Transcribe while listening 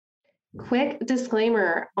Quick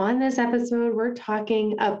disclaimer, on this episode, we're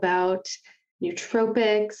talking about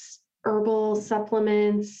nootropics, herbal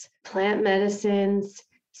supplements, plant medicines,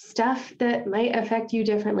 stuff that might affect you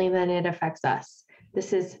differently than it affects us.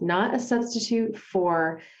 This is not a substitute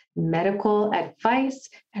for medical advice,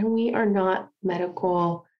 and we are not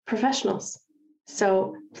medical professionals.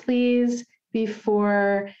 So please,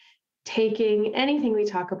 before taking anything we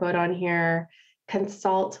talk about on here,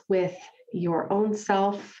 consult with your own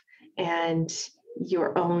self and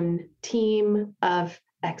your own team of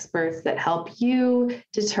experts that help you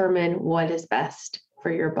determine what is best for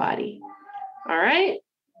your body. All right,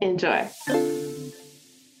 enjoy.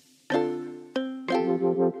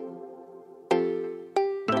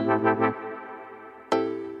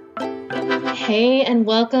 Hey, and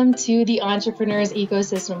welcome to the Entrepreneurs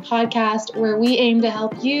Ecosystem Podcast, where we aim to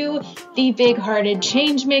help you, the big-hearted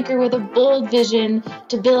change maker with a bold vision,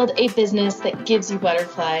 to build a business that gives you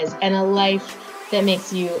butterflies and a life that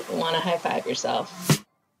makes you want to high-five yourself.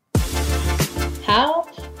 How?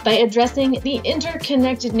 By addressing the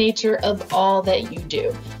interconnected nature of all that you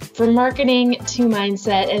do. From marketing to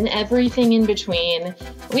mindset and everything in between,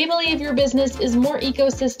 we believe your business is more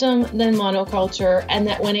ecosystem than monoculture, and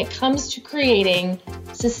that when it comes to creating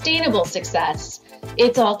sustainable success,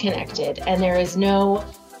 it's all connected and there is no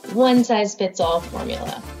one-size-fits-all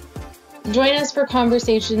formula. Join us for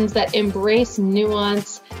conversations that embrace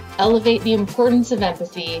nuance, elevate the importance of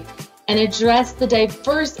empathy, and address the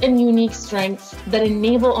diverse and unique strengths that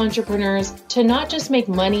enable entrepreneurs to not just make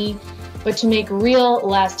money, but to make real,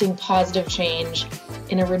 lasting, positive change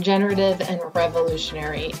in a regenerative and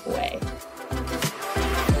revolutionary way.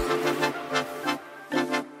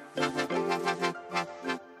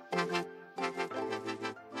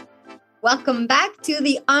 Welcome back to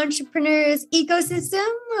the Entrepreneurs Ecosystem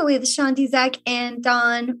with Shanti, Zach, and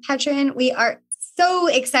Dawn Petrin. We are so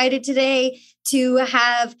excited today to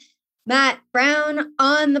have Matt Brown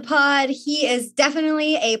on the pod. He is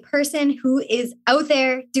definitely a person who is out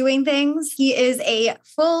there doing things. He is a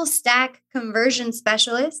full stack conversion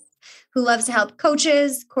specialist who loves to help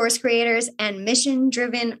coaches, course creators, and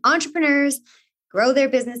mission-driven entrepreneurs grow their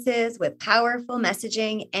businesses with powerful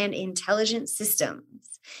messaging and intelligent systems.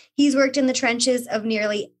 He's worked in the trenches of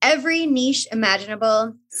nearly every niche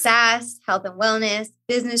imaginable: SaaS, health and wellness,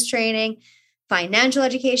 business training, financial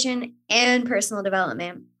education, and personal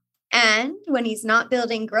development. And when he's not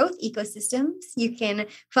building growth ecosystems, you can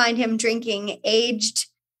find him drinking aged,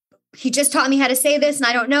 he just taught me how to say this and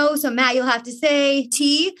I don't know, so Matt, you'll have to say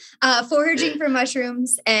tea, foraging for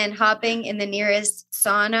mushrooms, and hopping in the nearest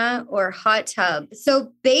sauna or hot tub.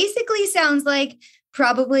 So basically sounds like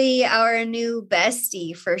probably our new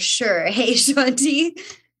bestie for sure. Hey, Shanti.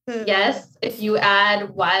 Yes, if you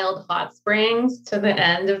add wild hot springs to the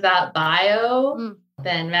end of that bio,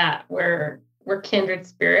 then Matt, we're kindred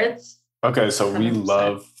spirits. Okay, so 100%. We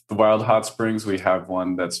love the Wild Hot Springs. We have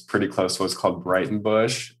one that's pretty close to what's called Brighton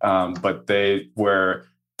Bush, but they were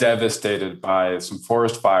devastated by some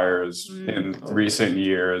forest fires in recent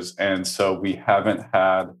years. And so we haven't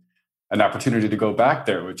had an opportunity to go back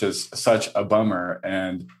there, which is such a bummer.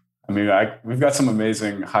 And I mean, we've got some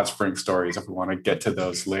amazing hot spring stories if we want to get to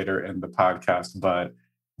those later in the podcast, but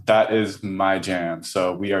that is my jam.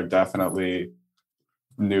 So we are definitely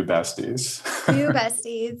new besties. New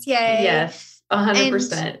besties. Yay. Yes,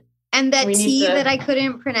 100%. And that tea that I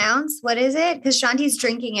couldn't pronounce, what is it? Because Shanti's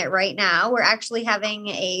drinking it right now. We're actually having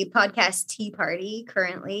a podcast tea party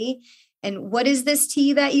currently. And what is this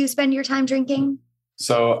tea that you spend your time drinking?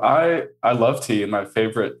 So I love tea, and my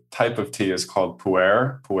favorite type of tea is called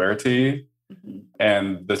pu'er tea. Mm-hmm.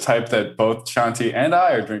 And the type that both Shanti and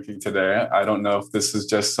I are drinking today, I don't know if this is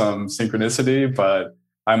just some synchronicity, but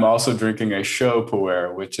I'm also drinking a show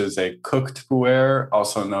pu'er, which is a cooked pu'er,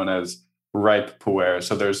 also known as ripe pu'er.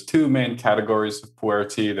 So there's two main categories of pu'er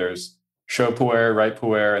tea. There's show pu'er, ripe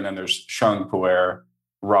pu'er, and then there's sheng pu'er,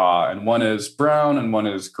 raw. And one is brown and one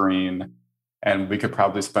is green. And we could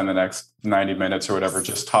probably spend the next 90 minutes or whatever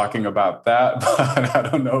just talking about that. But I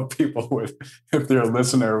don't know if people would, if their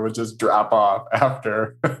listener would just drop off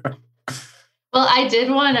after. Well, I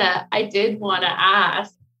did want to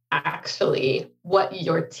ask actually what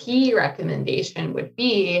your tea recommendation would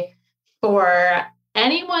be for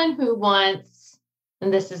anyone who wants,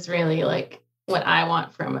 and this is really like what I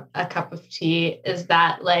want from a cup of tea, is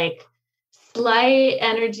that like slight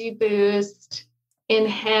energy boost,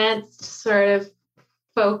 enhanced sort of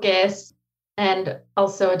focus, and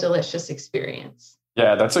also a delicious experience.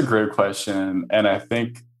 Yeah, that's a great question. And I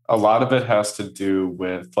think a lot of it has to do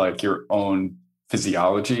with like your own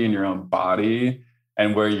physiology and your own body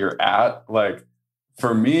and where you're at. Like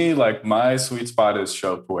for me, like my sweet spot is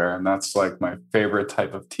chaud pu'er, and that's like my favorite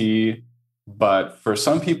type of tea. But for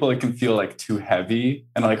some people, it can feel like too heavy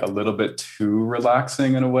and like a little bit too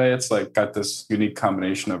relaxing in a way. It's like got this unique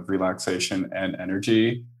combination of relaxation and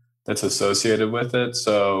energy that's associated with it.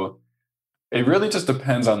 So it really just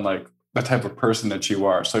depends on like the type of person that you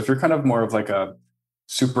are. So if you're kind of more of like a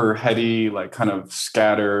super heady, like kind of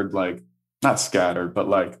scattered, like not scattered, but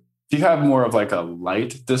like if you have more of like a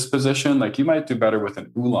light disposition, like you might do better with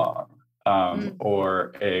an oolong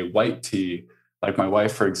or a white tea. Like my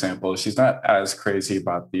wife, for example, she's not as crazy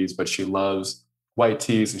about these, but she loves white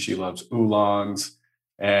teas and she loves oolongs.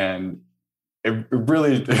 And it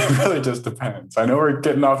really just depends. I know we're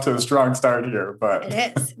getting off to a strong start here, but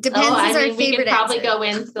it is. Depends is our favorite we could probably answer. go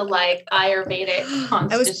into like Ayurvedic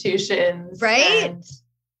constitutions, right?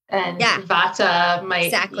 And Vata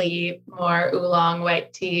might be more oolong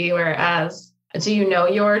white tea, whereas do you know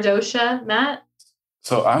your dosha, Matt?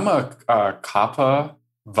 So I'm a Kapha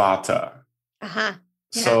Vata. Uh-huh.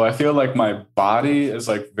 Yeah. So I feel like my body is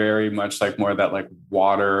like very much like more that like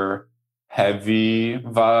water heavy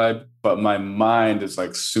vibe, but my mind is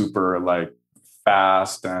like super like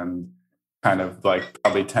fast and kind of like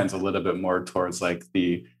probably tends a little bit more towards like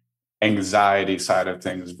the anxiety side of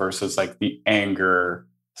things versus like the anger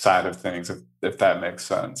side of things, if that makes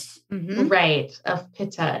sense. Mm-hmm. Right. Of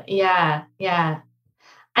Pitta. Yeah.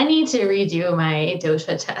 I need to redo my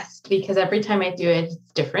dosha test because every time I do it, it's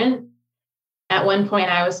different. At one point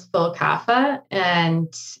I was full Kapha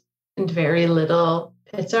and very little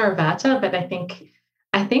Pitta or Vata, but I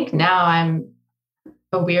think now I'm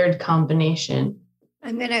a weird combination.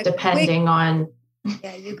 I'm gonna depending on.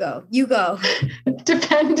 Yeah, you go.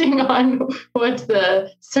 Depending on what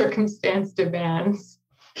the circumstance demands.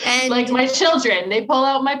 And like my children, they pull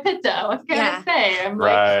out my Pitta. What can I say? I'm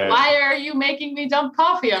like, why are you making me dump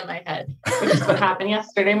coffee on my head? Which is what happened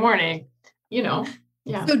yesterday morning.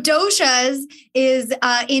 Yeah. So doshas is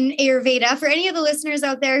in Ayurveda. For any of the listeners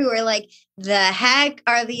out there who are like, the heck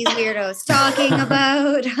are these weirdos talking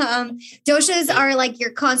about? Doshas are like your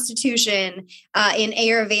constitution in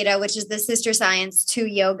Ayurveda, which is the sister science to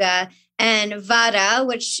yoga. And Vata,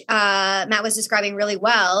 which Matt was describing really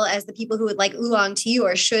well as the people who would like oolong tea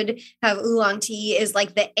or should have oolong tea, is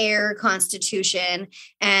like the air constitution.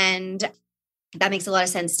 And that makes a lot of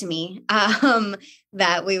sense to me.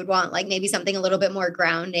 That we would want like maybe something a little bit more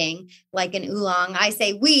grounding, like an oolong. I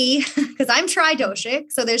say we, because I'm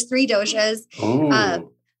tridoshic. So there's 3 doshas.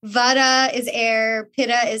 Vata is air,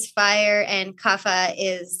 Pitta is fire, and Kapha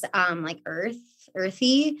is like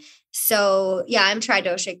earthy. So yeah, I'm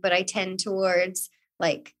tridoshic, but I tend towards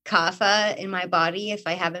like Kapha in my body. If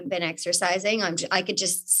I haven't been exercising, I could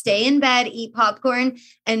just stay in bed, eat popcorn,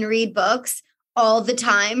 and read books all the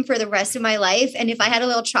time for the rest of my life. And if I had a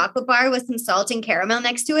little chocolate bar with some salt and caramel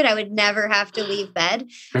next to it, I would never have to leave bed.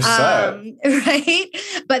 Right.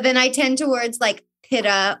 But then I tend towards like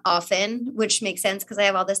Pitta often, which makes sense because I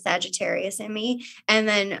have all the Sagittarius in me. And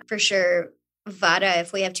then for sure, Vata,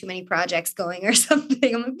 if we have too many projects going or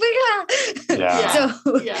something. I'm like,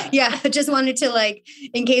 I just wanted to like,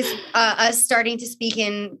 in case us starting to speak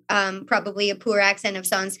in probably a poor accent of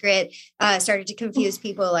Sanskrit started to confuse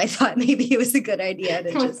people, I thought maybe it was a good idea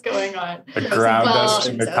to what's going on. Ground us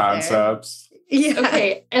in the concepts. Yeah.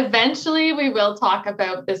 Okay. Eventually we will talk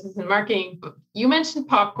about business and marketing. You mentioned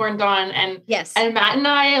popcorn, Dawn, and yes. And Matt and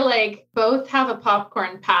I like both have a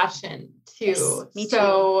popcorn passion too. Yes, me too.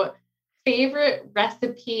 So favorite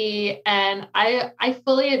recipe, and I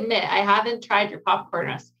fully admit I haven't tried your popcorn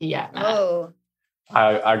recipe yet, Matt. Oh.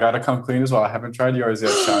 I gotta come clean as well. I haven't tried yours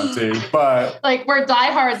yet, Shanti, but like we're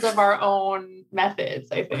diehards of our own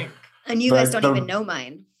methods, I think. And you guys don't even know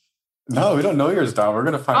mine. No, we don't know yours, Dawn. We're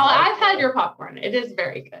gonna find out. I've had your popcorn. It is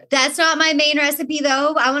very good. That's not my main recipe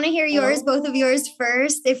though. I want to hear yours, both of yours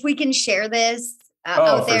first. If we can share this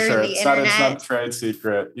out there in the internet. It's not a trade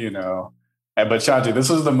secret, But Shanti, this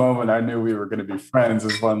was the moment I knew we were going to be friends,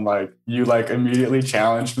 is when like you like immediately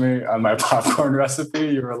challenged me on my popcorn recipe.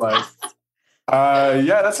 You were like,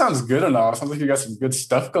 yeah, that sounds good and all. Sounds like you got some good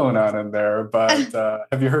stuff going on in there. But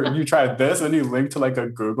have you tried this? And you linked to like a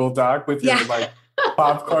Google Doc with your like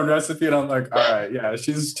popcorn recipe. And I'm like, all right, yeah,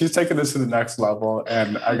 she's taking this to the next level,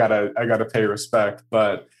 and I gotta pay respect.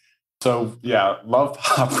 But so yeah, love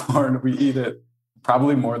popcorn. We eat it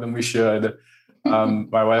probably more than we should.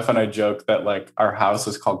 My wife and I joke that like our house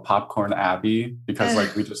is called Popcorn Abbey because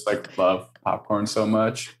like we just like love popcorn so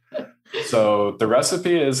much. So the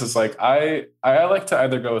recipe is like I like to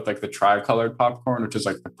either go with like the tricolored popcorn, which is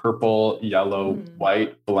like the purple, yellow,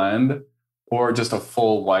 white blend, or just a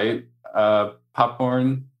full white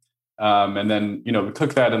popcorn. And then, we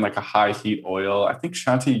cook that in like a high heat oil. I think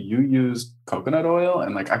Shanti, you used coconut oil,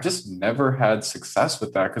 and like I've just never had success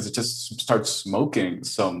with that because it just starts smoking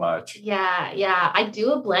so much. Yeah. I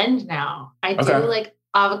do a blend now. I do Okay. like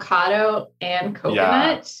avocado and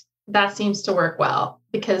coconut. That seems to work well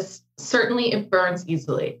because certainly it burns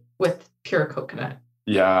easily with pure coconut.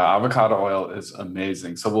 Yeah, avocado oil is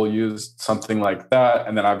amazing. So we'll use something like that,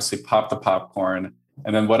 and then obviously pop the popcorn.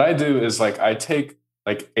 And then what I do is like I take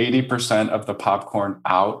like 80% of the popcorn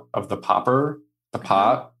out of the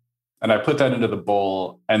pot, and I put that into the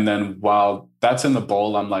bowl. And then while that's in the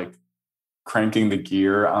bowl, I'm like cranking the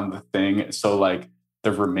gear on the thing. So like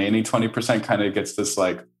the remaining 20% kind of gets this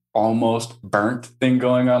like almost burnt thing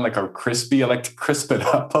going on, like a crispy. I like to crisp it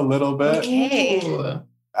up a little bit. Okay. Ooh.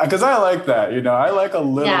 Because I like that, I like a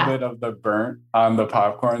little bit of the burnt on the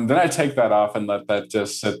popcorn. Then I take that off and let that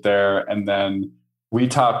just sit there. And then we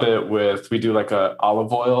top it we do like a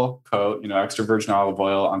olive oil coat, extra virgin olive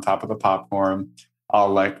oil on top of the popcorn. I'll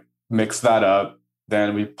like mix that up.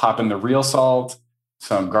 Then we pop in the real salt,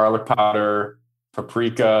 some garlic powder,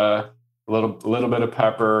 paprika, a little bit of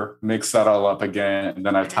pepper, mix that all up again. And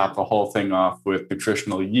then I top the whole thing off with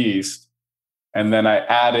nutritional yeast. And then I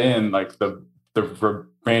add in like the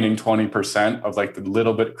remaining 20% of like the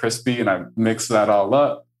little bit crispy, and I mix that all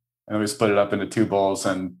up, and we split it up into 2 bowls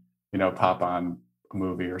and, pop on a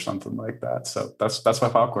movie or something like that. So that's my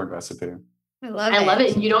popcorn recipe. I love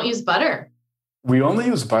it. And you don't use butter. We only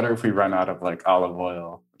use butter if we run out of like olive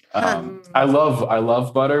oil. I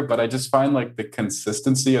love butter, but I just find like the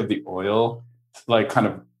consistency of the oil like kind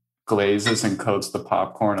of glazes and coats the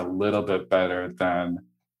popcorn a little bit better than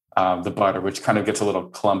the butter, which kind of gets a little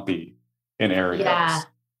clumpy in areas.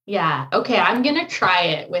 Yeah. Okay, I'm gonna try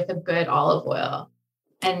it with a good olive oil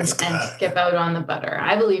and skip out on the butter.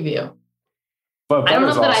 I believe you. But I don't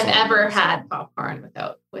know that I've ever had popcorn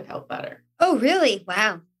without butter. Oh, really?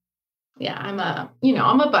 Wow. Yeah, I'm a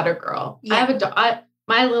butter girl. Yeah. I have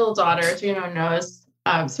my little daughter, Juno knows.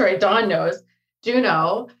 Dawn knows.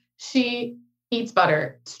 Juno, she eats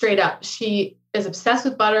butter straight up. She is obsessed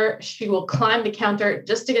with butter. She will climb the counter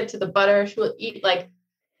just to get to the butter. She will eat like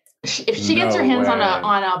if she gets her hands on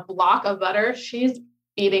a block of butter, she's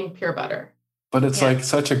eating pure butter. But it's like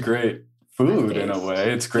such a great food in a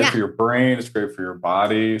way. It's great for your brain. It's great for your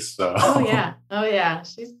body. So oh yeah.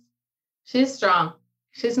 She's strong.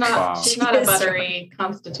 She's not a buttery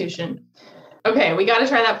constitution. Okay, we got to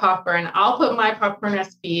try that popcorn. I'll put my popcorn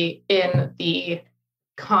recipe in the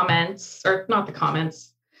comments, or not the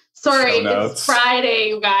comments. Sorry, it's Friday,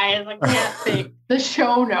 you guys. I can't think. The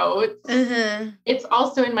show notes. It's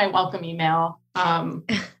also in my welcome email.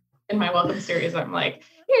 In my welcome series, I'm like,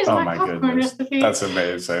 here's my popcorn recipe. That's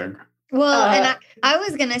amazing. Well, and I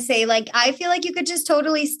was going to say, like, I feel like you could just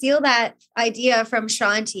totally steal that idea from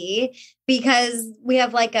Shanti, because we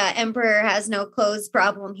have like a emperor has no clothes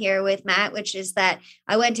problem here with Matt, which is that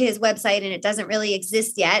I went to his website and it doesn't really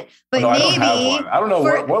exist yet. But maybe I don't have one. I don't know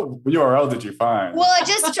what URL did you find? Well,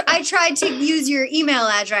 I tried to use your email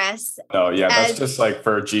address. Oh yeah, that's just like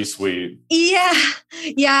for G Suite. Yeah.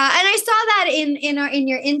 And I saw that in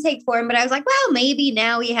your intake form, but I was like, well, maybe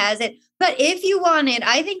now he has it. But if you wanted,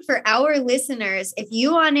 I think for our listeners, if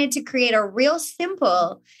you wanted to create a real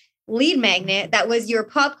simple lead magnet that was your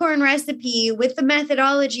popcorn recipe with the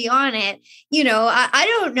methodology on it,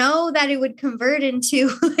 I don't know that it would convert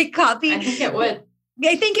into like copy. I think it would.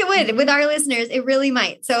 With our listeners. It really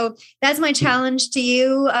might. So that's my challenge to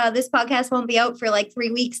you. This podcast won't be out for like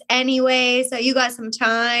 3 weeks anyway. So you got some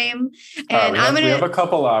time. And we have a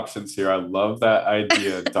couple options here. I love that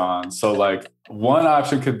idea, Dawn. So like one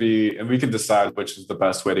option could be, and we can decide which is the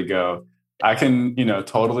best way to go. I can,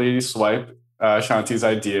 totally swipe Shanti's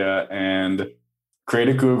idea and create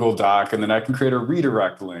a Google Doc. And then I can create a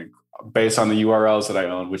redirect link based on the URLs that I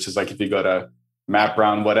own, which is like if you go to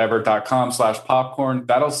mattbrownwhatever.com/popcorn,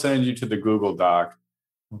 that'll send you to the Google Doc.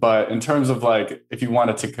 But in terms of like, if you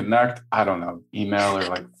wanted to connect, I don't know, email or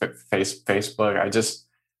like Facebook,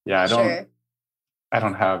 I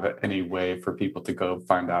don't have any way for people to go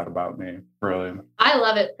find out about me, really. I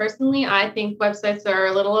love it. Personally, I think websites are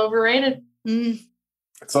a little overrated.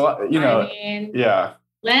 It's a lot,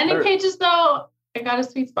 Landing pages, though, I got a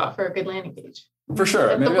sweet spot for a good landing page. For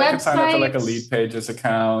sure. Maybe I can sign up for like a Lead Pages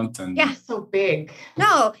account. And so big.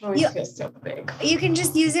 No, so big. You can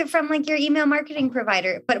just use it from like your email marketing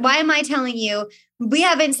provider. But why am I telling you? We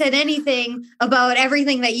haven't said anything about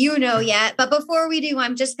everything that you know yet. But before we do,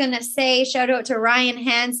 I'm just going to say shout out to Ryan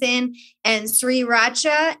Hansen and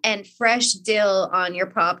sriracha and fresh dill on your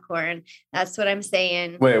popcorn. That's what I'm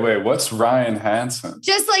saying. Wait, what's Ryan Hansen?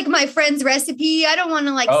 Just like my friend's recipe. I don't want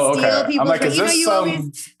to steal people's. I'm like, is this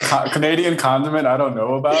some Canadian condiment I don't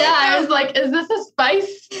know about? Yeah, I was like, is this a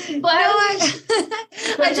spice blend?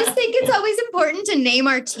 I just think it's always important to name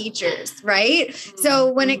our teachers, right?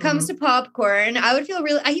 So when it comes to popcorn, I would feel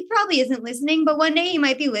really, he probably isn't listening, but one day he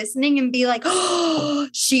might be listening and be like, oh,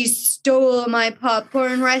 she stole my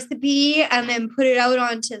popcorn recipe and then put it out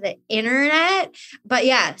onto the internet. But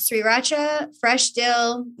yeah, sriracha, fresh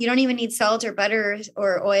dill. You don't even need salt or butter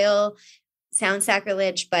or oil. Sounds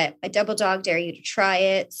sacrilege, but I double dog dare you to try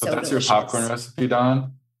it. So that's delicious. Your popcorn recipe,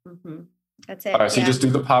 Dawn? Mm-hmm. That's it. All right, so you just do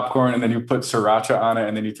the popcorn and then you put sriracha on it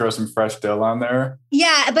and then you throw some fresh dill on there.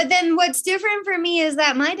 Yeah, but then what's different for me is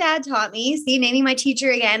that my dad taught me, see, naming my teacher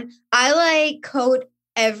again, I coat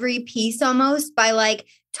every piece almost by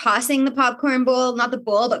tossing the popcorn bowl, not the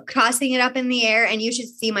bowl, but tossing it up in the air. And you should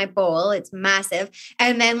see my bowl. It's massive.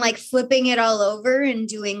 And then flipping it all over and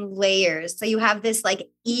doing layers. So you have this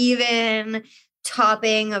even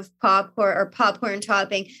topping of popcorn or popcorn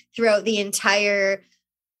topping throughout the entire.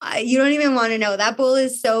 You don't even want to know. That bowl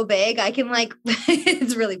is so big. I can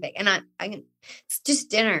it's really big. And I can, it's just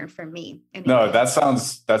dinner for me. Anyway. No, that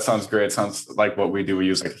sounds great. It sounds like what we do. We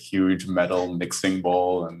use a huge metal mixing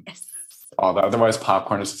bowl and all that. Otherwise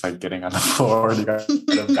popcorn is just getting on the floor and you got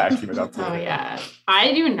to vacuum it up. Oh yeah.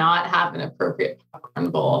 I do not have an appropriate popcorn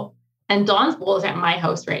bowl. And Dawn's bowl is at my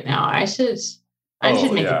house right now. I should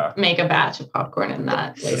make a batch of popcorn in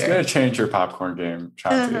that later. It's going to change your popcorn game,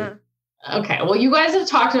 Shanti. Uh-huh. Okay, well, you guys have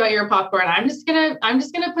talked about your popcorn. I'm just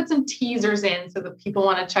gonna put some teasers in so that people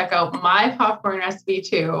want to check out my popcorn recipe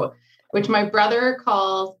too, which my brother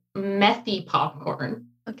calls methy popcorn.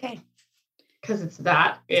 Okay, because it's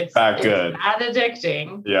that good, that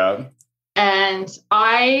addicting. Yeah, and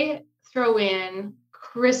I throw in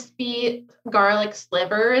crispy garlic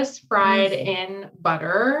slivers fried in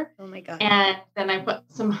butter. Oh my god! And then I put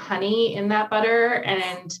some honey in that butter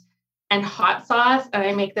and hot sauce. And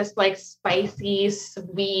I make this spicy,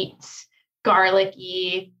 sweet,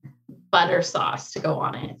 garlicky butter sauce to go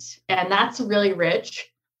on it. And that's really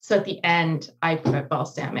rich. So at the end, I put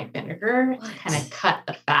balsamic vinegar to kind of cut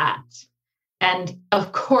the fat. And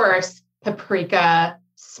of course, paprika,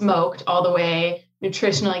 smoked all the way,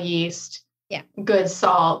 nutritional yeast, good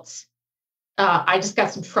salt. I just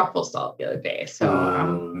got some truffle salt the other day. So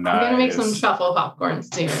I'm going to make some truffle popcorn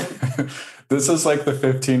soon. This is the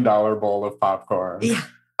 $15 bowl of popcorn. Yeah.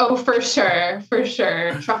 Oh, for sure. For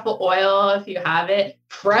sure. Truffle oil, if you have it.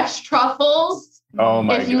 Fresh truffles. Oh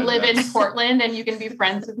my If you goodness. live in Portland and you can be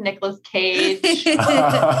friends with Nicolas Cage.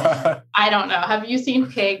 I don't know. Have you seen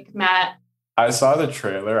Pig, Matt? I saw the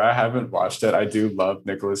trailer. I haven't watched it. I do love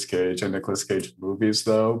Nicolas Cage and Nicolas Cage movies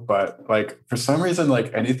though. But for some reason,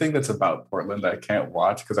 anything that's about Portland, I can't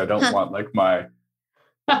watch because I don't want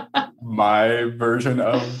my version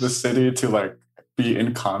of the city to be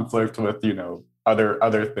in conflict with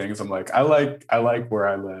other things. I'm I like where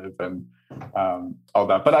I live and all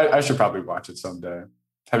that, but I should probably watch it someday.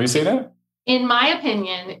 Have you seen it? In my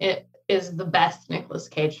opinion, it is the best Nicolas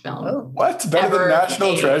Cage film. Oh. What? Better than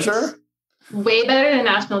National Treasure? Way better than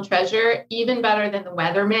National Treasure, even better than The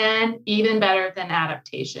Weatherman, even better than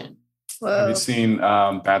Adaptation. Whoa. Have you seen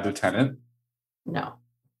Bad Lieutenant? No.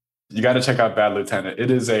 You got to check out Bad Lieutenant.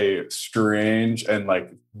 It is a strange and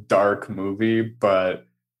dark movie, but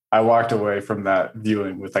I walked away from that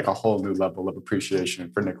viewing with a whole new level of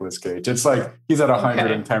appreciation for Nicolas Cage. It's he's at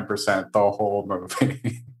 110% the whole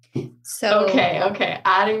movie. So okay.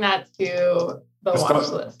 Adding that to the watch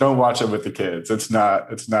list. Don't watch it with the kids. It's not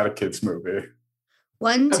a kids movie.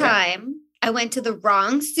 One time I went to the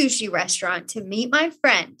wrong sushi restaurant to meet my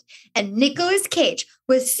friend, and Nicolas Cage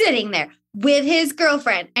was sitting there with his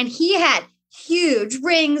girlfriend, and he had huge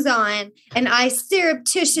rings on, and I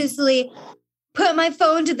surreptitiously put my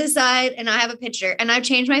phone to the side, and I have a picture, and I've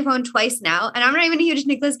changed my phone twice now, and I'm not even a huge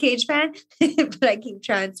Nicolas Cage fan, but I keep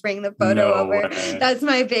transferring the photo over. Way. That's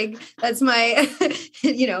my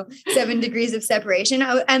 7 degrees of separation.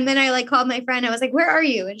 And then I called my friend. I was like, where are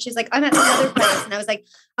you? And she's like, I'm at another place. And I was like,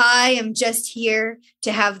 I am just here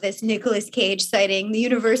to have this Nicolas Cage sighting. The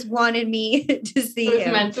universe wanted me to see him. It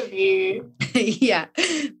was meant to be. Yeah,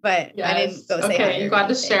 but yes. I didn't go say hi. Okay, you got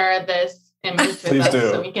to share this image with Please us do.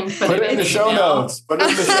 so we can put it in the show notes. Put it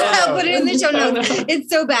in the show notes. Put it in the show notes. It's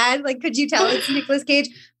so bad. Could you tell it's Nicolas Cage?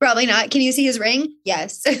 Probably not. Can you see his ring?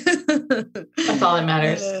 Yes. That's all that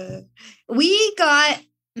matters. We got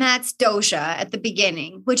Matt's dosha at the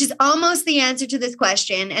beginning, which is almost the answer to this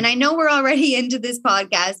question. And I know we're already into this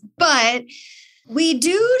podcast, but We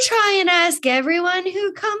do try and ask everyone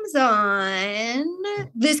who comes on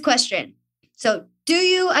this question. So, do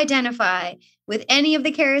you identify with any of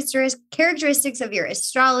the characteristics of your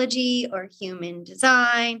astrology or human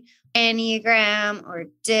design, Enneagram or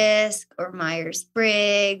DISC or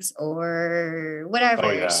Myers-Briggs or whatever?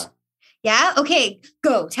 Oh, yeah. Yeah? Okay,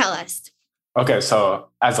 go. Tell us. Okay, so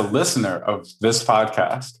as a listener of this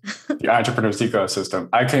podcast, the Entrepreneur's Ecosystem,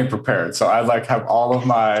 I came prepared. So I have all of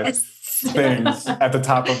my things at the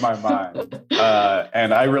top of my mind.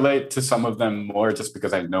 And I relate to some of them more just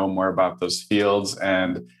because I know more about those fields,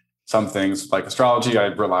 and some things like astrology, I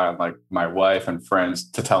rely on my wife and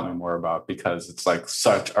friends to tell me more about, because it's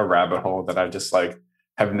such a rabbit hole that I just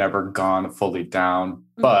have never gone fully down.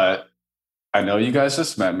 Mm-hmm. But I know you guys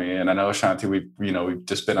just met me, and I know Shanti, we've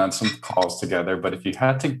just been on some calls together, but if you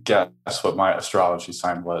had to guess what my astrology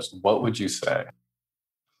sign was, what would you say?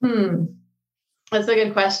 That's a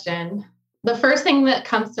good question. The first thing that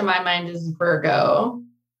comes to my mind is Virgo.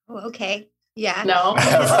 Oh, okay. Yeah. No. I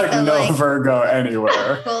have no Virgo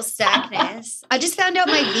anywhere. Full stackness. I just found out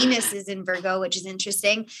my Venus is in Virgo, which is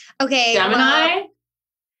interesting. Okay. Gemini?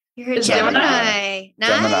 You're a Gemini. Nice.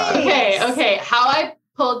 Gemini. Okay. How I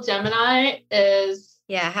pulled Gemini is...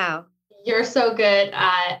 Yeah, how? You're so good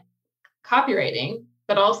at copywriting,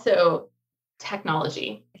 but also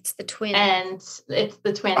technology. It's the twin. And it's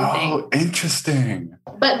the twin thing. Oh, interesting.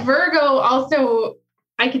 But Virgo also,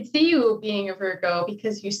 I could see you being a Virgo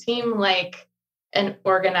because you seem like an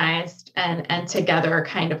organized and together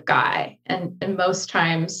kind of guy. And most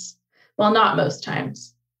times, well, not most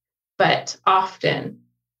times, but often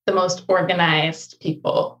the most organized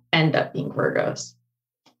people end up being Virgos.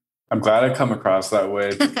 I'm glad I come across that way,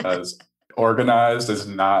 because organized is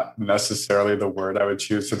not necessarily the word I would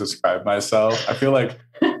choose to describe myself. I feel like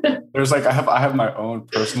there's I have my own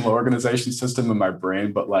personal organization system in my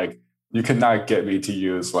brain, but you cannot get me to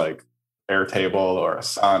use Airtable or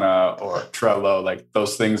Asana or Trello.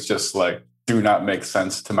 Those things just do not make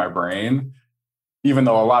sense to my brain, even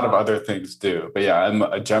though a lot of other things do. But yeah, I'm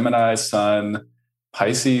a Gemini sun,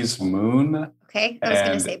 Pisces moon. Okay, I was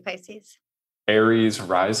going to say Pisces. Aries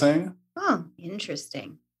rising. Oh,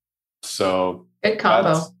 interesting. So good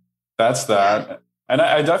combo. That's that. Yeah. And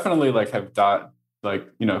I definitely have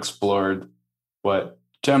explored what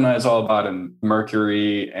Gemini is all about, and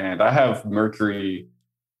Mercury. And I have Mercury,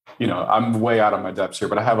 I'm way out of my depths here,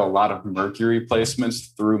 but I have a lot of Mercury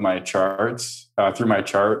placements through my charts, through my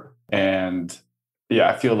chart. And yeah,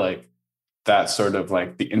 I feel like that's sort of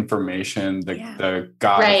the information, the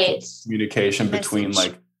God communication between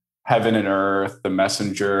heaven and earth, the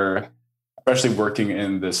messenger, especially working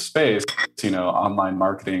in this space, online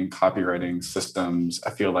marketing, copywriting systems.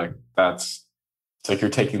 I feel like it's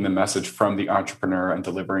you're taking the message from the entrepreneur and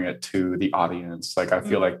delivering it to the audience. I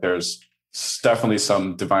feel like there's definitely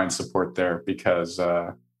some divine support there, because,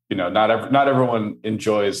 not everyone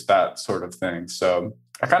enjoys that sort of thing. So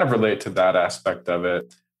I kind of relate to that aspect of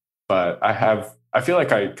it, but I feel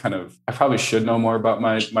like I probably should know more about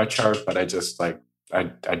my chart, but I just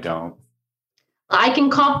I don't. I can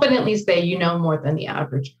confidently say you know more than the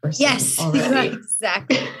average person. Yes,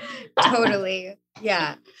 exactly. Totally.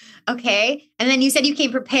 Yeah. Okay. And then you said you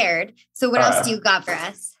came prepared. So what else do you got for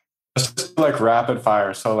us? Just rapid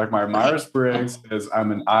fire. So my Myers-Briggs is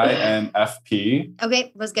I'm an INFP.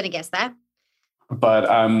 Okay. Was going to guess that. But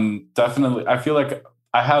I'm definitely, I feel like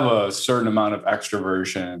I have a certain amount of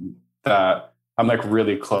extroversion that I'm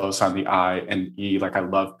really close on the I and E. I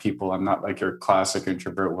love people. I'm not your classic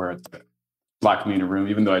introvert where it's lock me in a room,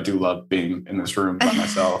 even though I do love being in this room by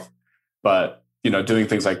myself. But, doing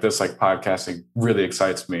things like this, podcasting, really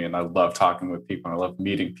excites me. And I love talking with people. And I love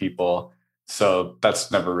meeting people. So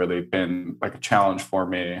that's never really been a challenge for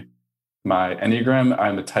me. My Enneagram,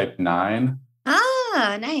 I'm a type 9.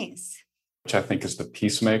 Ah, nice. Which I think is the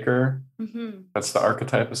peacemaker. Mm-hmm. That's the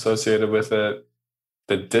archetype associated with it.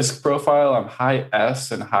 The DISC profile, I'm high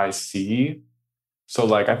S and high C.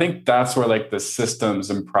 So I think that's where the systems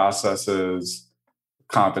and processes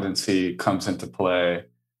competency comes into play.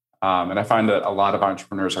 And I find that a lot of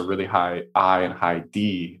entrepreneurs are really high I and high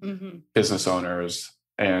D business owners.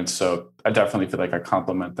 And so I definitely feel like I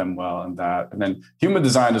complement them well in that. And then human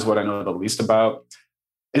design is what I know the least about.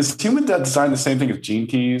 Is human design the same thing as Gene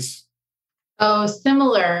Keys? Oh,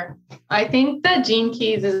 similar. I think that Gene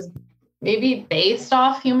Keys is maybe based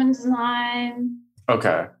off human design.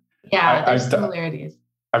 Okay. Yeah, there's similarities.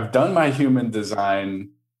 I've done my human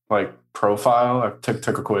design profile. I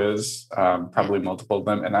took a quiz, probably multiple of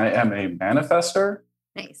them, and I am a manifester.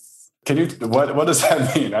 Nice. Can you? What does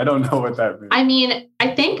that mean? I don't know what that means. I mean,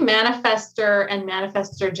 I think manifester and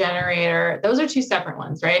manifester generator; those are two separate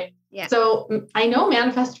ones, right? Yeah. So I know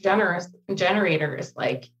manifest generators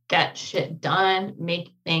like get shit done,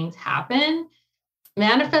 make things happen.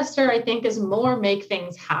 Manifester, I think, is more make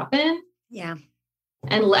things happen. Yeah.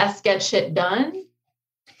 And less get shit done.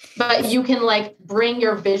 But you can like bring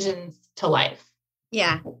your visions to life.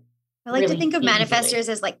 Yeah. I like really to think of manifestors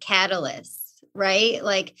as like catalysts, right?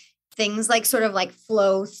 Like things like sort of like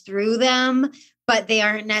flow through them, but they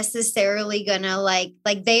aren't necessarily gonna like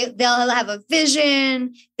they'll have a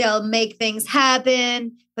vision, they'll make things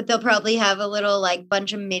happen, but they'll probably have a little like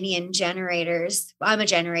bunch of minion generators. I'm a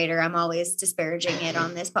generator. I'm always disparaging it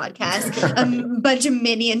on this podcast. A bunch of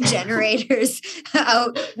minion generators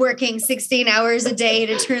out working 16 hours a day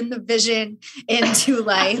to turn the vision into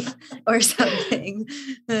life or something.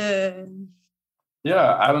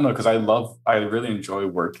 Yeah, I don't know, because I really enjoy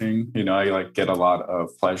working. You know, I like get a lot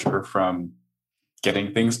of pleasure from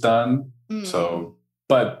getting things done. So,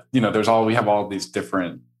 but you know, we have all these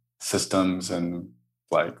different systems and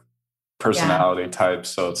like personality types.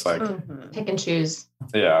 So it's like pick and choose.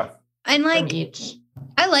 Yeah. And like from each.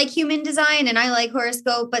 I like human design and I like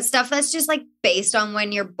horoscope, but stuff that's just like based on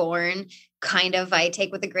when you're born, kind of I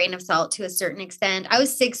take with a grain of salt to a certain extent. I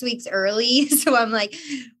was 6 weeks early, so I'm like,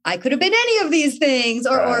 I could have been any of these things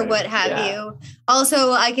or what have you.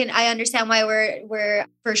 Also, I understand why we're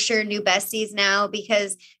for sure new besties now,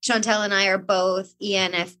 because Chantel and I are both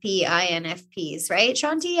ENFP, INFPs, right,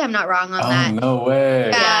 Shanti? I'm not wrong on that. No way.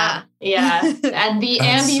 Yeah. And the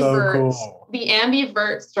ambivert, so cool. The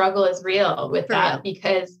ambivert struggle is real with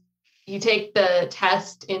because you take the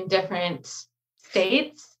test in different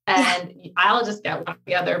states. And I'll just get one or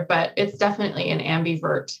the other, but it's definitely an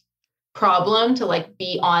ambivert problem to like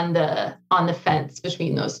be on the fence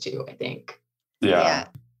between those two, I think. Yeah.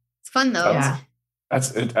 It's fun though.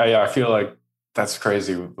 That's it. I feel like that's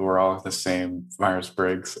crazy. We're all the same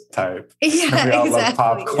Myers-Briggs type. Yeah, we all love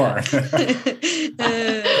popcorn.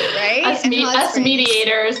 Right? Us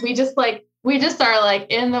mediators, we just are like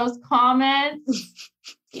in those comments.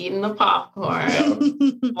 Eating the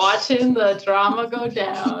popcorn, watching the drama go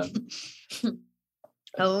down.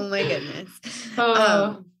 Oh my goodness.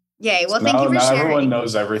 Yay. Well, thank you for sharing. Everyone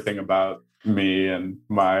knows everything about me and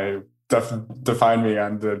my define me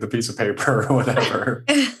on the piece of paper or whatever.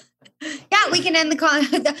 Yeah, we can end the call.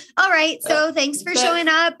 All right. So thanks for showing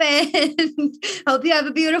up and hope you have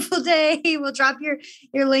a beautiful day. We'll drop your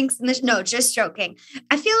links in the no, just joking.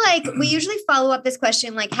 I feel like we usually follow up this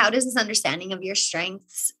question like, how does this understanding of your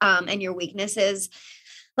strengths and your weaknesses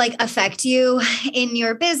like affect you in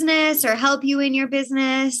your business or help you in your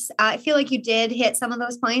business? I feel like you did hit some of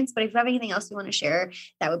those points, but if you have anything else you want to share,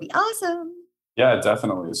 that would be awesome. Yeah,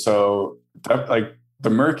 definitely. So like the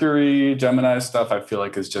Mercury, Gemini stuff, I feel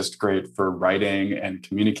like is just great for writing and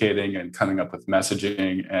communicating and coming up with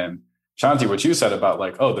messaging. And Shanti, what you said about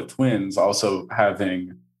like, the twins also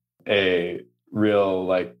having a real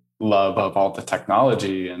like love of all the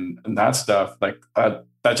technology and that stuff, like that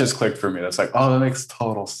just clicked for me. That's like, that makes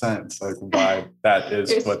total sense. Like why that is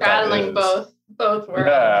You're what straddling that is. both worlds.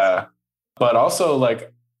 Yeah. But also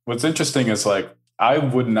like what's interesting is like, I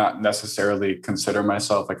would not necessarily consider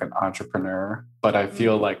myself like an entrepreneur, but I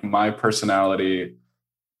feel like my personality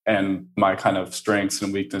and my kind of strengths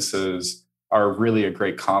and weaknesses are really a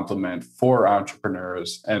great complement for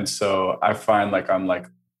entrepreneurs. And so I find like I'm like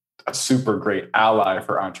a super great ally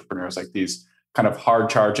for entrepreneurs, like these kind of hard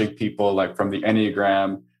charging people, like from the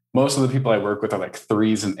Enneagram. Most of the people I work with are like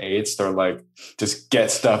 3s and 8s. They're like, just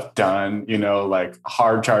get stuff done, like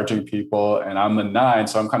hard charging people. And I'm a 9.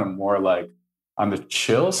 So I'm kind of more like, on the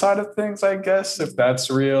chill side of things, I guess, if that's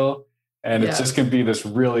real. And it just can be this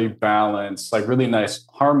really balanced, like really nice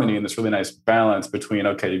harmony and this really nice balance between,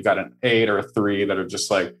 okay, you've got an 8 or a 3 that are just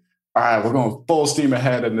like, all right, we're going full steam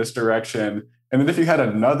ahead in this direction. And then if you had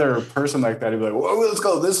another person like that, you'd be like, well, let's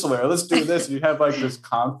go this way, or let's do this. And you have like this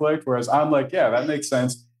conflict. Whereas I'm like, yeah, that makes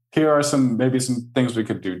sense. Here are maybe some things we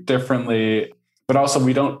could do differently. But also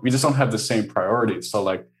we just don't have the same priorities. So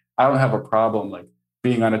like, I don't have a problem like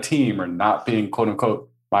being on a team or not being quote unquote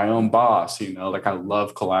my own boss, like I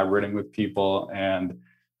love collaborating with people and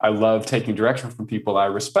I love taking direction from people I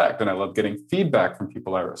respect and I love getting feedback from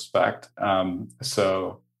people I respect.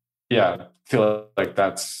 So yeah, I feel like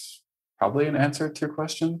that's probably an answer to your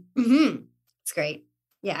question. Mm-hmm. It's great.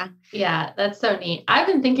 Yeah. Yeah, that's so neat. I've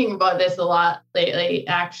been thinking about this a lot lately,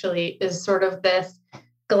 actually, is sort of this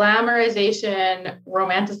glamorization,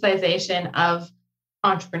 romanticization of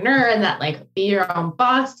entrepreneur and that like be your own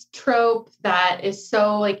boss trope that is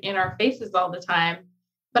so like in our faces all the time.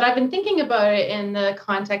 But I've been thinking about it in the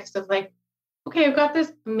context of like, okay, I've got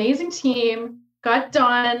this amazing team. got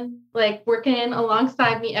Dawn like working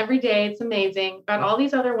alongside me every day. It's amazing. Got all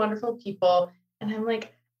these other wonderful people. And I'm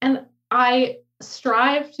like, and I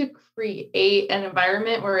strive to create an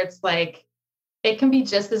environment where it's like, it can be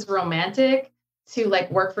just as romantic to like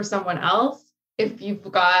work for someone else if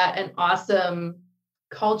you've got an awesome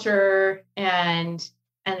culture and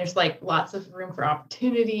there's like lots of room for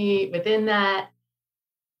opportunity within that.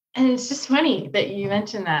 And it's just funny that you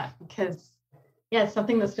mentioned that because yeah, it's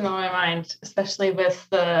something that's been on my mind, especially with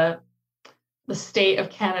the state of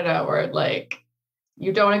Canada where like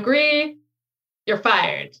you don't agree, you're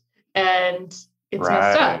fired. And it's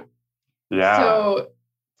messed up. Yeah. So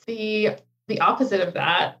the opposite of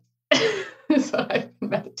that is what I've been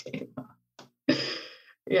meditating on.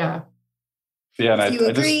 Yeah. Yeah. And if you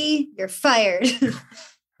agree, you're fired.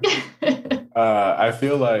 I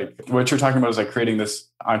feel like what you're talking about is like creating this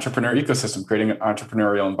entrepreneur ecosystem, creating an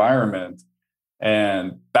entrepreneurial environment.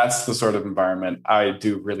 And that's the sort of environment I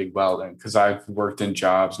do really well in because I've worked in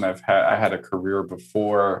jobs and I had a career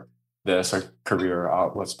before this, or career,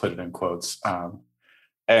 let's put it in quotes.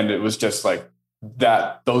 And it was just like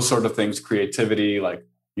that, those sort of things, creativity, like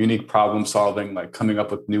unique problem solving, like coming up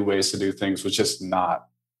with new ways to do things was just not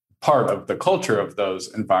part of the culture of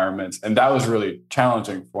those environments. And that was really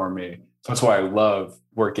challenging for me. So that's why I love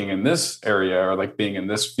working in this area or like being in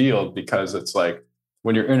this field, because it's like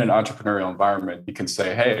when you're in an entrepreneurial environment, you can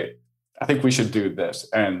say, hey, I think we should do this.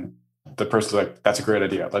 And the person's like, that's a great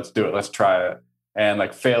idea. Let's do it. Let's try it. And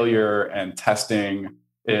like failure and testing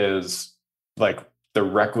is like the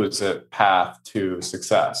requisite path to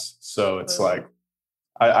success. So it's like,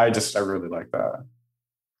 I really like that.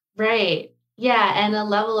 Right. Yeah. And a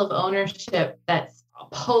level of ownership that's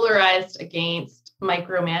polarized against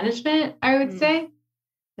micromanagement, I would say.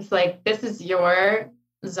 It's like, this is your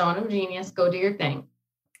zone of genius. Go do your thing.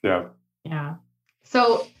 Yeah. Yeah.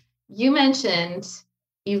 So you mentioned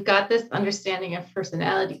you've got this understanding of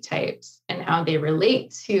personality types and how they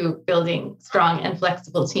relate to building strong and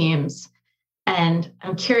flexible teams. And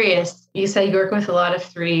I'm curious, you said you work with a lot of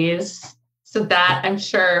threes, so that I'm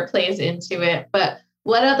sure plays into it. But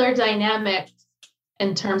what other dynamics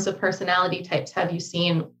in terms of personality types have you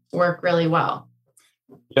seen work really well?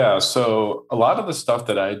 Yeah. So a lot of the stuff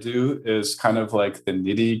that I do is kind of like the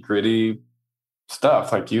nitty gritty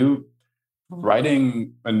stuff. Like you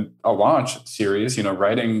writing a launch series,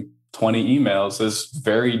 writing 20 emails is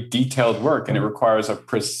very detailed work, and it requires a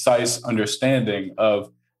precise understanding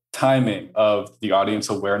of timing, of the audience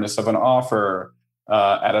awareness of an offer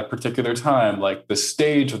at a particular time, like the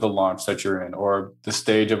stage of the launch that you're in, or the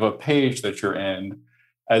stage of a page that you're in,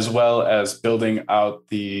 as well as building out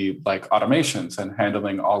the like automations and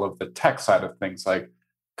handling all of the tech side of things, like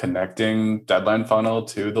connecting Deadline Funnel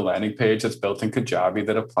to the landing page that's built in Kajabi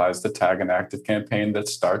that applies the tag and active campaign that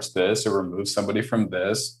starts this or removes somebody from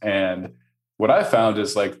this. And what I found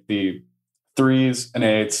is like the 3s and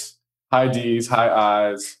 8s, high Ds,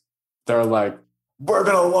 high Is, they're like, we're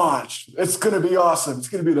going to launch. It's going to be awesome. It's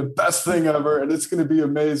going to be the best thing ever. And it's going to be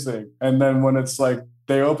amazing. And then when it's like,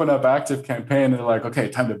 they open up Active Campaign and they're like, okay,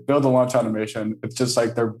 time to build a launch automation. It's just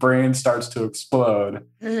like their brain starts to explode.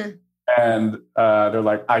 Mm-hmm. And they're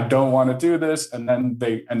like, I don't want to do this. And then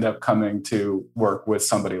they end up coming to work with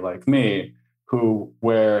somebody like me,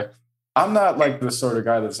 where I'm not like the sort of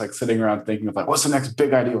guy that's like sitting around thinking of like, what's the next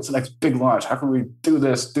big idea? What's the next big launch? How can we do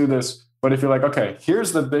this? But if you're like, okay,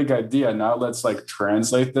 here's the big idea. Now let's like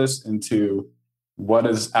translate this into what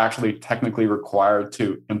is actually technically required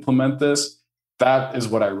to implement this. That is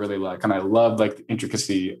what I really like. And I love like the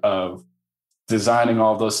intricacy of designing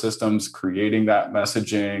all those systems, creating that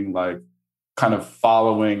messaging, like kind of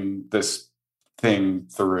following this thing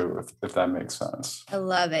through, if that makes sense. I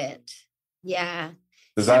love it. Yeah.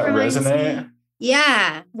 Does that resonate?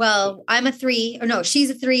 Yeah. Well, I'm a 3. Or no, she's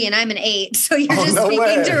a 3 and I'm an 8. So you're just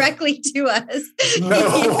speaking directly to us.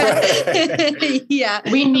 No way. Yeah.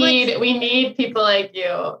 We need people like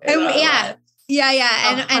you. Yeah.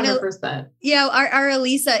 Yeah. And 100%. Yeah. Our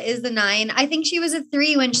Elisa is the 9. I think she was a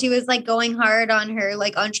 3 when she was like going hard on her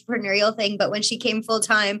like entrepreneurial thing. But when she came full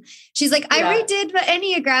time, she's like, I redid the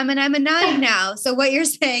Enneagram and I'm a 9 now. So what you're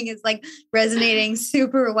saying is like resonating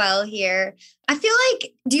super well here. I feel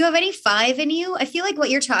like, do you have any 5 in you? I feel like what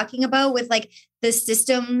you're talking about with like the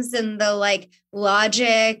systems and the like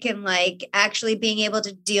logic and like actually being able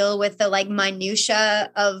to deal with the like minutia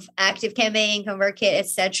of Active Campaign, ConvertKit,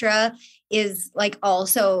 etc., is like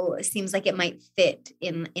also seems like it might fit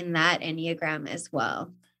in that Enneagram as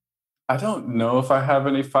well. I don't know if I have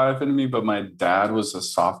any 5 in me, but my dad was a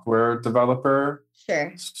software developer.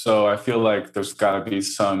 Sure. So I feel like there's got to be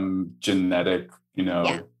some genetic,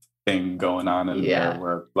 thing going on in there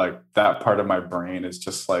where like that part of my brain is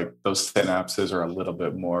just like those synapses are a little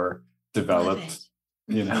bit more developed,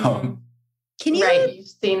 you know? Can you? Right. You've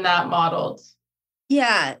seen that modeled.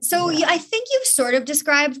 Yeah. So I think you've sort of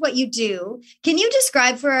described what you do. Can you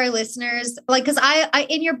describe for our listeners, like, because I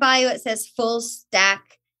in your bio, it says full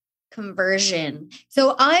stack conversion.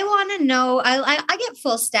 So I want to know, I get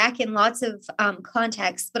full stack in lots of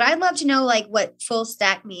contexts, but I'd love to know like what full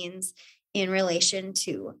stack means in relation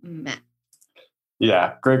to Matt.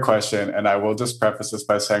 Yeah, great question. And I will just preface this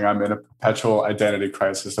by saying I'm in a perpetual identity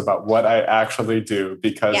crisis about what I actually do,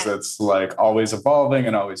 because it's like always evolving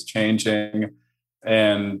and always changing.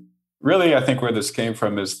 And really, I think where this came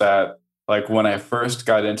from is that like when I first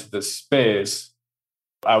got into this space,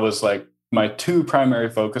 I was like, my two primary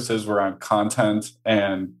focuses were on content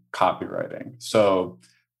and copywriting. So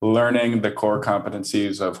learning the core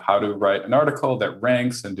competencies of how to write an article that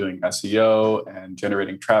ranks and doing SEO and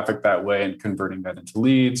generating traffic that way and converting that into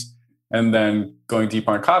leads. And then going deep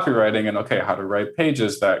on copywriting and, okay, how to write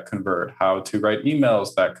pages that convert, how to write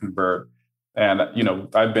emails that convert. And, you know,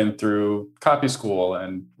 I've been through copy school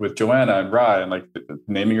and with Joanna and Rye and like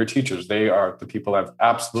naming your teachers, they are the people I've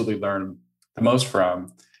absolutely learned the most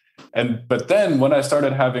from. But then when I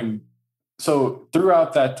started so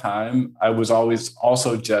throughout that time, I was always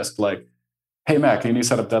also just like, hey, Matt, can you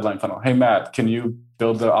set up deadline funnel? Hey, Matt, can you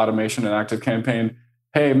build the automation and active campaign?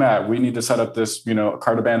 Hey, Matt, we need to set up this, you know,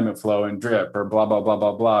 cart abandonment flow and drip or blah, blah, blah,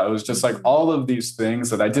 blah, blah. It was just like all of these things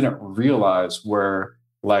that I didn't realize were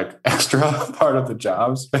like extra part of the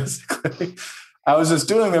jobs, basically. I was just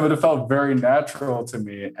doing them, but it felt very natural to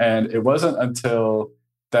me. And it wasn't until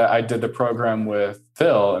that I did the program with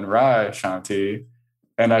Phil and Rye, Shanti,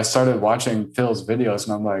 and I started watching Phil's videos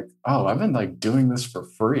and I'm like, oh, I've been like doing this for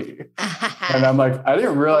free. And I'm like, I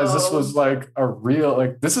didn't realize this was like a real,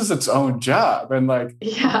 like, this is its own job. And like,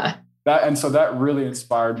 so that really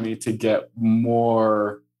inspired me to get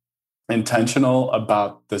more intentional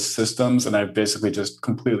about the systems. And I basically just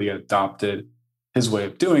completely adopted his way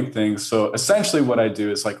of doing things. So essentially what I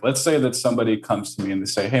do is like, let's say that somebody comes to me and they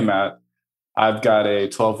say, hey, Matt, I've got a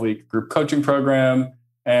 12-week group coaching program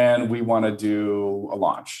and we want to do a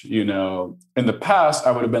launch. You know, in the past,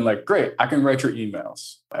 I would have been like, great, I can write your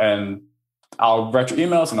emails and I'll write your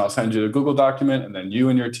emails and I'll send you a Google document and then you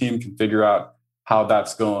and your team can figure out how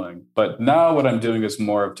that's going. But now what I'm doing is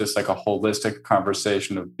more of just like a holistic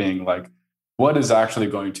conversation of being like, what is actually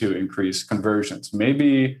going to increase conversions?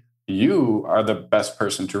 Maybe you are the best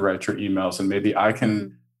person to write your emails and maybe I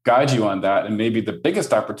can guide you on that. And maybe the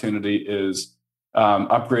biggest opportunity is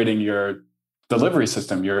upgrading your delivery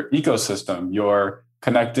system, your ecosystem, your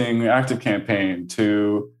connecting ActiveCampaign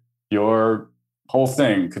to your whole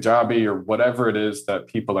thing, Kajabi or whatever it is that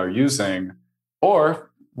people are using, or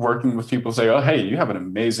working with people say, oh, hey, you have an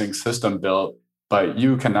amazing system built, but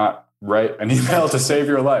you cannot write an email to save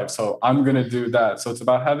your life. So I'm going to do that. So it's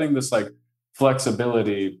about having this like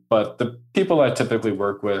flexibility, but the people I typically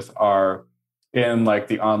work with are in like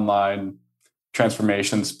the online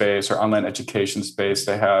transformation space or online education space.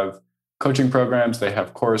 They have coaching programs, they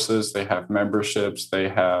have courses, they have memberships, they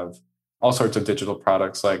have all sorts of digital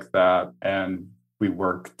products like that. And I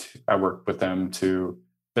work with them to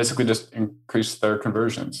basically just increase their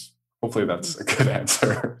conversions. Hopefully that's a good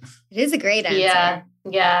answer. It is a great answer.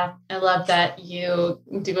 Yeah. I love that you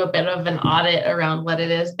do a bit of an audit around what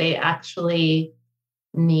it is they actually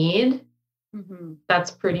need.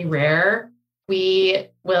 That's pretty rare. We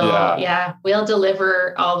will, we'll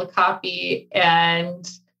deliver all the copy and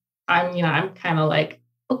I'm kind of like,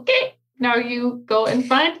 okay, now you go and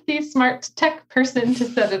find the smart tech person to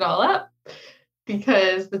set it all up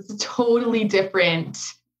because it's a totally different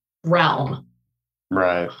realm.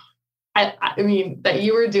 Right. I mean, that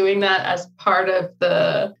you were doing that as part of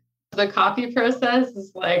the copy process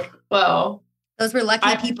is like, well, those were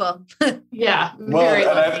lucky people. Yeah. Very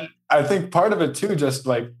lucky. I think part of it too, just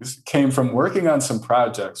like came from working on some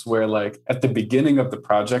projects where like at the beginning of the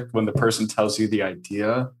project, when the person tells you the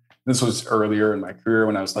idea, this was earlier in my career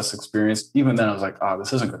when I was less experienced. Even then I was like, oh,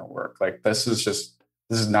 this isn't going to work. Like, this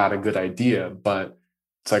is not a good idea, but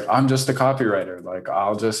it's like, I'm just a copywriter. Like,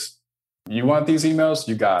 you want these emails?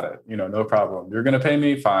 You got it. You know, no problem. You're going to pay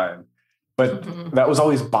me? Fine. But that was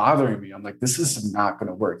always bothering me. I'm like, this is not going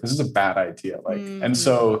to work. This is a bad idea. Like, and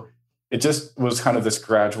so it just was kind of this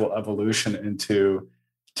gradual evolution into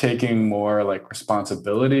taking more like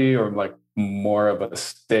responsibility or like more of a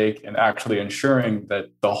stake in actually ensuring that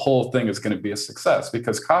the whole thing is going to be a success,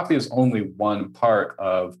 because copy is only one part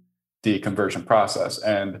of the conversion process.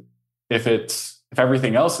 And if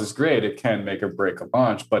everything else is great, it can make or break a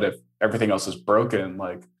launch. But if everything else is broken,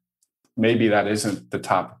 like maybe that isn't the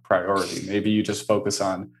top priority. Maybe you just focus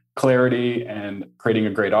on clarity and creating a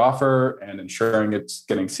great offer and ensuring it's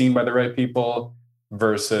getting seen by the right people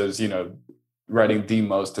versus, writing the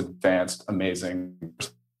most advanced, amazing,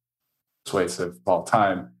 persuasive of all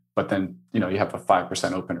time. But then, you have a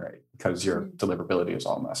 5% open rate because your deliverability is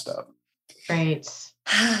all messed up. Right.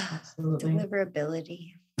 Absolutely.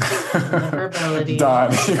 Deliverability. Deliverability.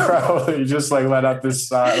 Don, you probably just like let out this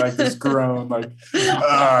sigh, like this groan, like,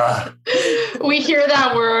 We hear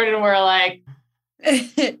that word and we're like,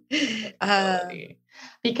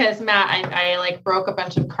 because Matt, I like broke a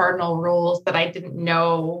bunch of cardinal rules that I didn't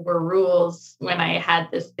know were rules when I had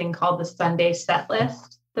this thing called the Sunday set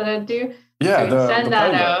list that I'd do. Yeah, so send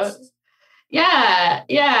that out. Yeah.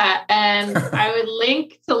 And I would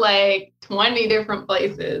link to like 20 different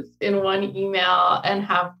places in one email and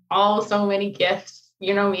have so many GIFs,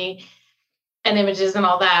 you know me, and images and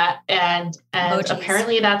all that. And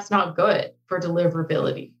apparently that's not good for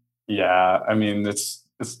deliverability. Yeah. I mean, it's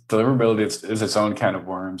deliverability is its own can of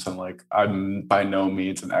worms. And like, I'm by no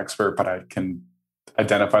means an expert, but I can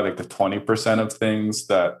identify like the 20% of things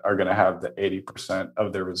that are going to have the 80%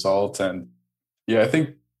 of the results. And yeah, I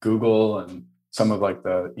think Google and some of like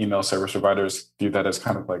the email service providers view that as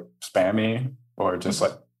kind of like spammy or just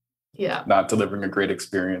like not delivering a great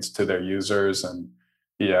experience to their users. And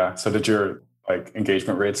yeah, so did your like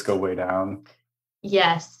engagement rates go way down?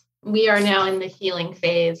 Yes, we are now in the healing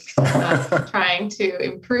phase of trying to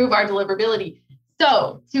improve our deliverability.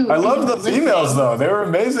 So I love those emails though. They were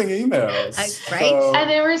amazing emails. Right. And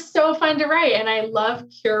they were so fun to write. And I love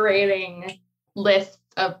curating lists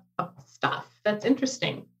of stuff that's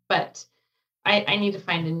interesting, but I need to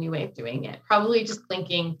find a new way of doing it. Probably just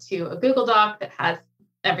linking to a Google Doc that has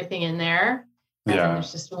everything in there. And then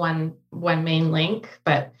there's just one main link.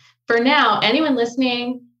 But for now, anyone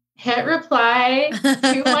listening, hit reply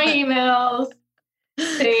to my emails,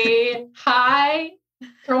 say hi,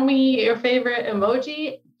 throw me your favorite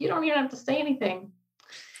emoji. You don't even have to say anything.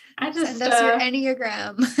 I just send us your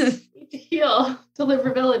Enneagram. need to heal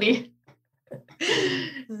deliverability.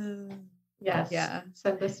 Yes. Yeah.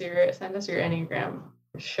 Send us your Enneagram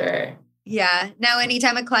for sure. Yeah. Now,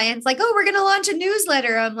 anytime a client's like, "Oh, we're going to launch a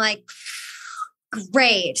newsletter," I'm like,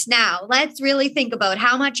 great. Now let's really think about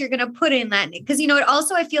how much you're going to put in that. Because,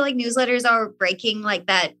 also, I feel like newsletters are breaking like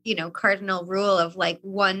that, cardinal rule of like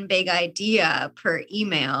one big idea per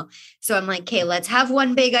email. So I'm like, okay, let's have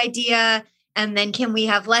one big idea. And then can we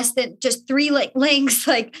have less than just 3 links?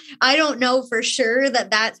 Like, I don't know for sure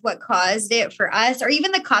that that's what caused it for us, or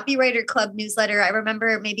even the Copywriter Club newsletter. I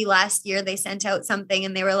remember maybe last year they sent out something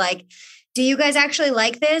and they were like, "Do you guys actually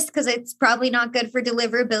like this? Because it's probably not good for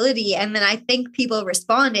deliverability." And then I think people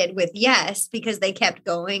responded with yes, because they kept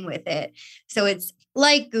going with it. So it's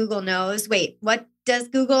like Google knows. Wait, what does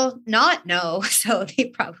Google not know? So they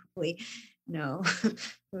probably know.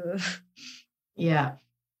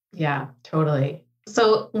 Yeah, totally.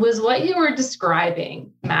 So was what you were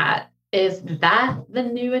describing, Matt, is that the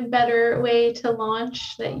new and better way to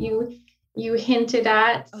launch that you hinted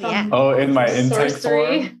at? In my intake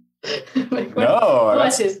form?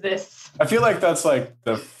 What is this? I feel like that's like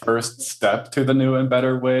the first step to the new and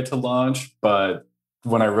better way to launch. But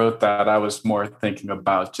when I wrote that, I was more thinking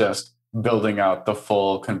about just building out the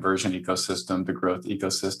full conversion ecosystem, the growth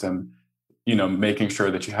ecosystem, making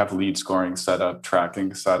sure that you have lead scoring set up,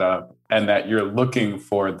 tracking set up, and that you're looking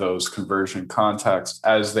for those conversion contexts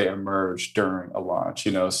as they emerge during a launch,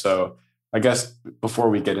 So I guess before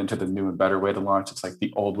we get into the new and better way to launch, it's like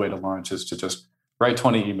the old way to launch is to just write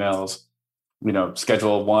 20 emails,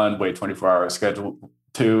 schedule 1, wait 24 hours, schedule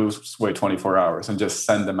 2, wait 24 hours, and just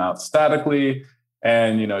send them out statically.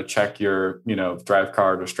 And, check your,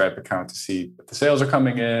 DriveCard or Stripe account to see if the sales are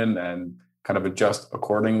coming in and kind of adjust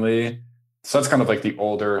accordingly. So that's kind of like the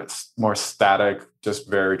older, more static, just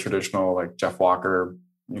very traditional, like Jeff Walker,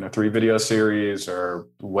 3 video series or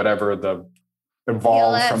whatever the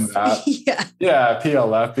evolved PLF. From that. Yeah,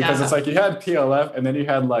 PLF, because it's like you had PLF and then you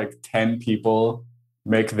had like 10 people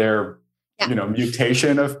make their,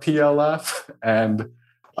 mutation of PLF. And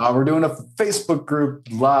we're doing a Facebook group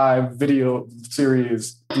live video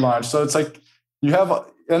series launch. So it's like you have,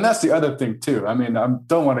 and that's the other thing too. I mean, I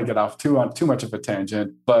don't want to get off too much of a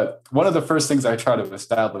tangent, but one of the first things I try to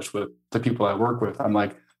establish with the people I work with, I'm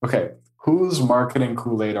like, okay, whose marketing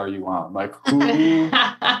Kool-Aid are you on? Like,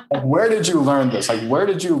 where did you learn this? Like, where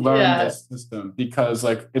did you learn this system? Because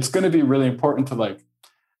like, it's going to be really important to like,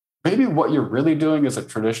 maybe what you're really doing is a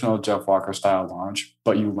traditional Jeff Walker style launch,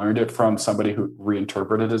 but you learned it from somebody who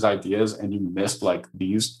reinterpreted his ideas and you missed like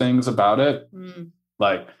these things about it.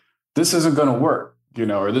 Like, this isn't going to work.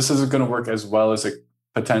 Or this isn't going to work as well as it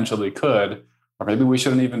potentially could, or maybe we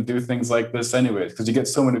shouldn't even do things like this anyways, because you get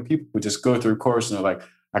so many people who just go through a course and they're like,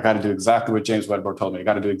 I got to do exactly what James Wedmore told me. I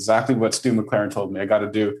got to do exactly what Stu McLaren told me. I got to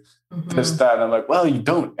do this, that. And I'm like, well, you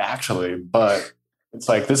don't actually, but it's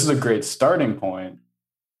like, this is a great starting point.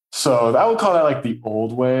 So I would call that like the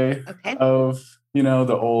old way of,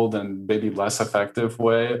 the old and maybe less effective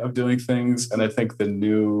way of doing things. And I think the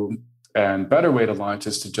new and better way to launch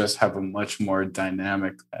is to just have a much more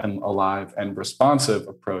dynamic and alive and responsive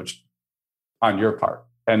approach on your part.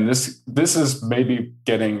 And this is maybe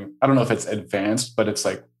getting, I don't know if it's advanced, but it's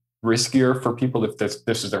like riskier for people if this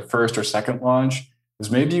is their first or second launch,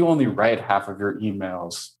 is maybe you only write half of your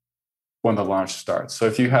emails when the launch starts. So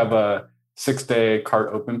if you have a 6-day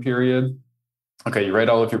cart open period, okay, you write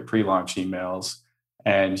all of your pre-launch emails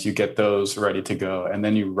and you get those ready to go. And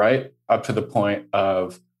then you write up to the point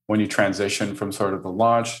of when you transition from sort of the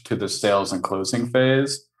launch to the sales and closing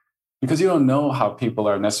phase, because you don't know how people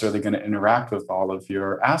are necessarily going to interact with all of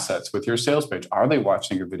your assets, with your sales page. Are they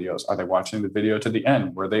watching your videos? Are they watching the video to the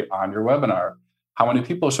end? Were they on your webinar? How many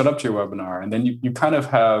people showed up to your webinar? And then you kind of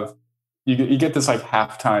have, you get this like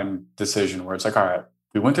halftime decision where it's like, all right,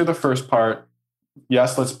 we went through the first part.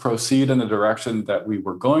 Yes, let's proceed in the direction that we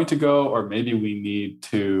were going to go, or maybe we need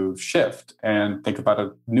to shift and think about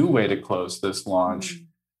a new way to close this launch.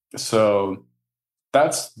 So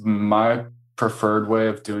that's my preferred way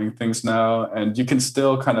of doing things now. And you can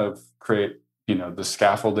still kind of create, the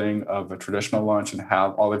scaffolding of a traditional launch and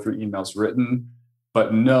have all of your emails written,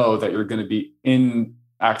 but know that you're going to be in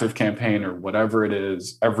ActiveCampaign or whatever it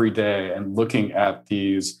is every day and looking at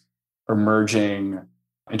these emerging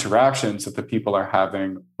interactions that the people are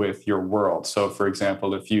having with your world. So for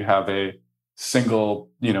example, if you have a single,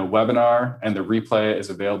 webinar and the replay is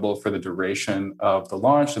available for the duration of the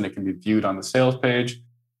launch and it can be viewed on the sales page,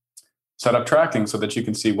 set up tracking so that you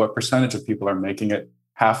can see what percentage of people are making it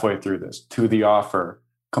halfway through this to the offer,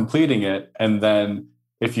 completing it. And then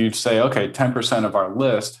if you say, okay, 10% of our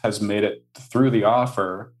list has made it through the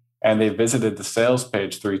offer and they visited the sales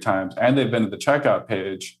page 3 times and they've been to the checkout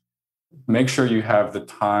page, make sure you have the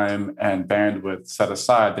time and bandwidth set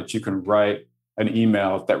aside that you can write an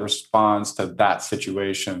email that responds to that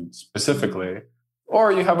situation specifically.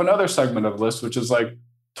 Or you have another segment of list, which is like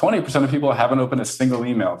 20% of people haven't opened a single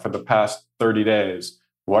email for the past 30 days.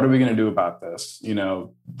 What are we going to do about this?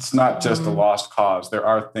 It's not just a lost cause. There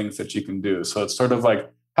are things that you can do. So it's sort of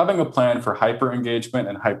like having a plan for hyper engagement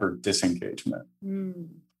and hyper disengagement.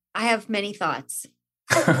 I have many thoughts.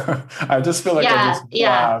 I just feel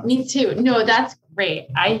like me too. No, that's great.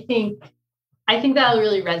 I think that'll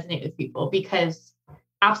really resonate with people because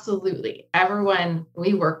absolutely everyone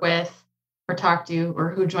we work with or talk to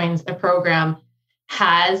or who joins a program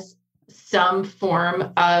has some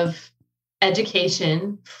form of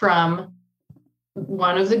education from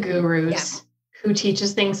one of the gurus who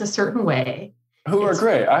teaches things a certain way. Who are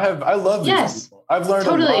great. I love these people. I've learned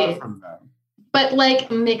a lot from them. But like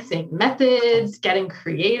mixing methods, getting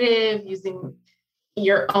creative, using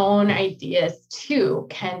your own ideas too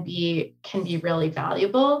can be really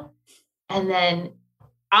valuable. And then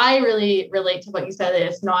I really relate to what you said, that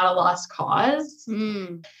it's not a lost cause.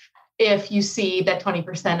 If you see that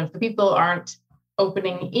 20% of the people aren't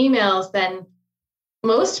opening emails, then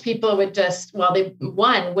most people would just, they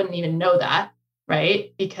wouldn't even know that,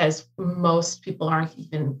 right? Because most people aren't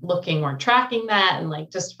even looking or tracking that and like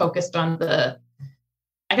just focused on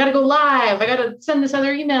I got to go live. I got to send this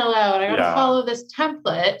other email out. I got to follow this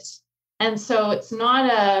template. And so it's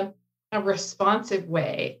not a responsive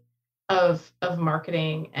way of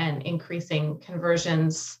marketing and increasing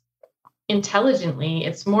conversions intelligently.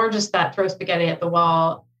 It's more just that throw spaghetti at the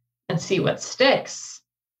wall and see what sticks.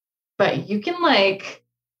 But you can like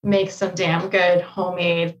make some damn good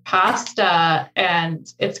homemade pasta, and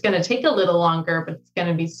it's going to take a little longer, but it's going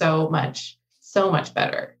to be so much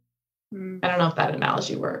better. I don't know if that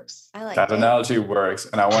analogy works. I like that analogy works.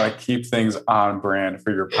 And I want to keep things on brand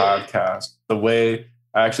for your podcast. The way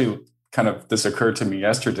this occurred to me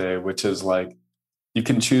yesterday, which is like, you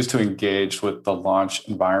can choose to engage with the launch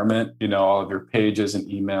environment, all of your pages and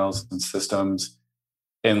emails and systems.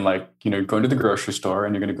 And like, going to the grocery store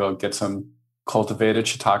and you're going to go get some cultivated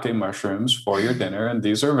shiitake mushrooms for your dinner. And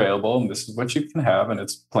these are available and this is what you can have. And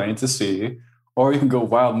it's plain to see. Or you can go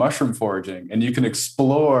wild mushroom foraging and you can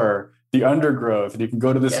explore the undergrowth and you can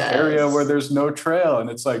go to this area where there's no trail. And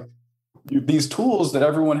it's like these tools that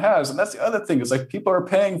everyone has. And that's the other thing is like people are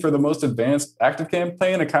paying for the most advanced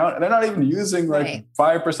ActiveCampaign account and they're not even using like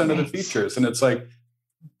 5% of the features. And it's like,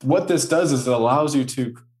 what this does is it allows you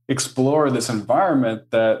to explore this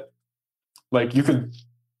environment that like you could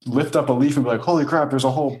lift up a leaf and be like, holy crap, there's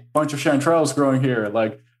a whole bunch of chanterelles growing here.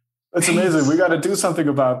 Like, it's amazing. We got to do something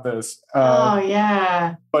about this.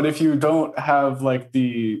 Yeah. But if you don't have like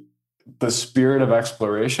the spirit of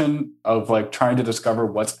exploration of like trying to discover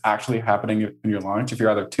what's actually happening in your launch, if you're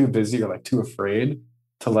either too busy or like too afraid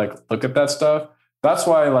to like look at that stuff, that's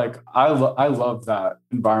why like I love that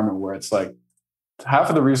environment where it's like half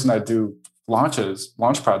of the reason I do launch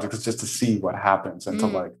projects is just to see what happens and to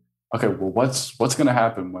like, okay, well, what's going to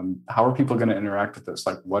happen how are people going to interact with this?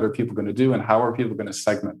 Like, what are people going to do and how are people going to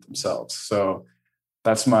segment themselves? So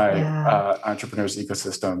that's my entrepreneur's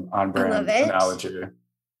ecosystem on brand analogy.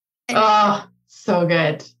 Oh, so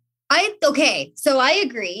good. So I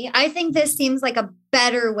agree. I think this seems like a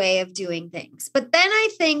better way of doing things. But then I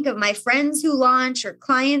think of my friends who launch or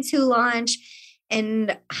clients who launch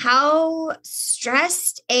and how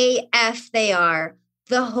stressed AF they are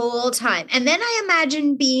the whole time. And then I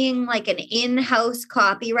imagine being like an in-house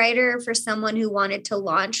copywriter for someone who wanted to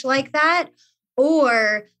launch like that,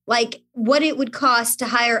 or like what it would cost to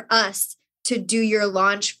hire us to do your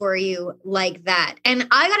launch for you like that. And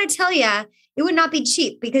I got to tell you, it would not be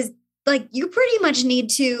cheap because like you pretty much need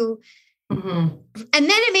to. And then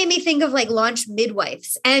it made me think of like launch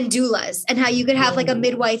midwives and doulas and how you could have like a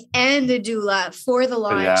midwife and a doula for the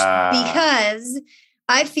launch because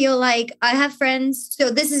I feel like I have friends. So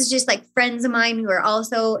this is just like friends of mine who are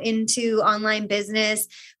also into online business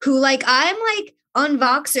who like, I'm like on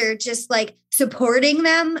Voxer, just like supporting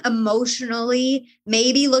them emotionally,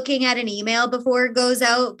 maybe looking at an email before it goes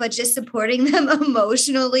out, but just supporting them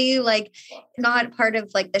emotionally, like not part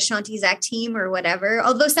of like the Shanti Zach team or whatever.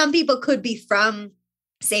 Although some people could be from,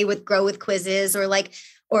 say, with Grow with Quizzes or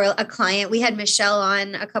a client. We had Michelle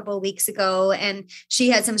on a couple of weeks ago and she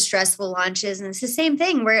had some stressful launches. And it's the same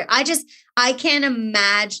thing where I can't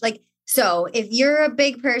imagine like, so if you're a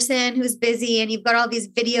big person who's busy and you've got all these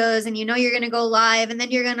videos and you know you're going to go live and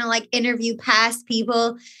then you're going to like interview past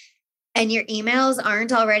people and your emails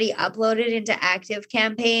aren't already uploaded into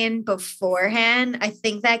ActiveCampaign beforehand, I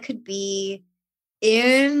think that could be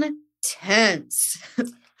intense.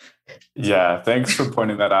 Yeah, thanks for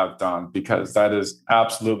pointing that out, Dawn, because that is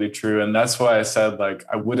absolutely true. And that's why I said, like,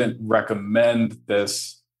 I wouldn't recommend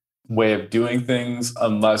this way of doing things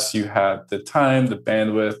unless you had the time, the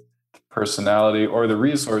bandwidth, personality, or the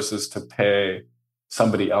resources to pay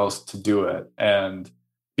somebody else to do it. And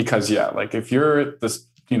because, like if you're this,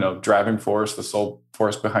 driving force, the sole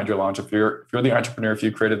force behind your launch, if you're the entrepreneur, if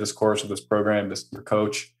you created this course or this program, your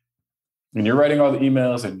coach, and you're writing all the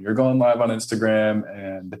emails and you're going live on Instagram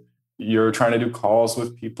and you're trying to do calls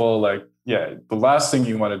with people, like, the last thing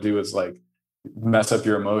you want to do is like mess up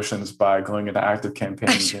your emotions by going into ActiveCampaign.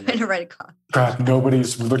 I'm trying to write a call. Crap,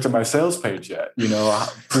 nobody's looked at my sales page yet.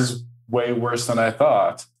 This is way worse than I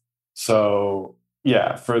thought. So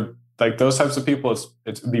for like those types of people,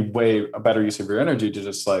 it'd be way a better use of your energy to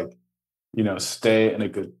just like, stay in a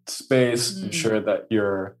good space, ensure that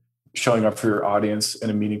you're showing up for your audience in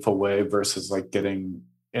a meaningful way versus like getting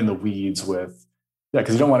in the weeds with,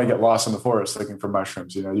 because you don't want to get lost in the forest looking for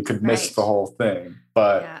mushrooms. You could miss the whole thing.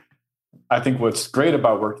 But I think what's great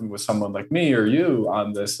about working with someone like me or you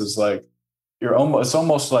on this is like, it's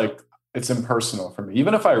almost like it's impersonal for me.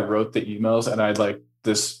 Even if I wrote the emails and I'd like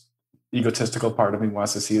this egotistical part of me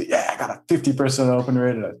wants to see, I got a 50% open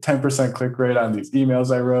rate and a 10% click rate on these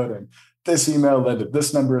emails I wrote. And this email led to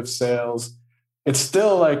this number of sales. It's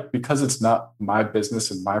still like, because it's not my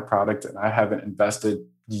business and my product and I haven't invested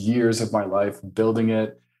years of my life building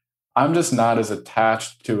it, I'm just not as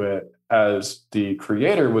attached to it as the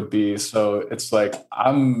creator would be. So it's like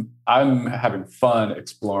I'm having fun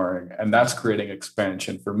exploring, and that's creating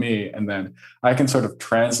expansion for me. And then I can sort of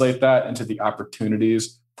translate that into the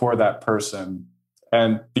opportunities for that person.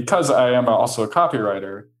 And because I am also a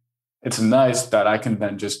copywriter, it's nice that I can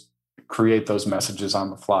then just create those messages on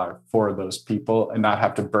the fly for those people and not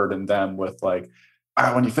have to burden them with like, all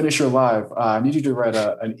right, when you finish your live, I need you to write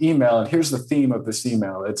an email, and here's the theme of this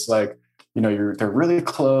email. It's like, they're really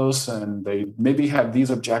close and they maybe have these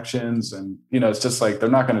objections, and it's just like they're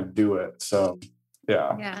not going to do it. So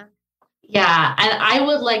yeah. And I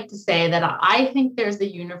would like to say that I think there's a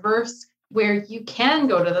universe where you can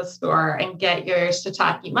go to the store and get your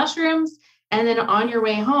shiitake mushrooms, and then on your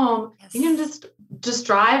way home, you can just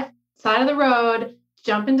drive side of the road,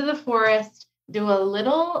 jump into the forest, do a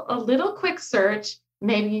little quick search.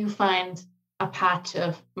 Maybe you find a patch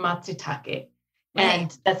of matsutake.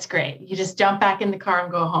 And that's great. You just jump back in the car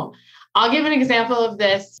and go home. I'll give an example of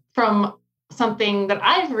this from something that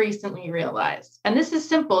I've recently realized. And this is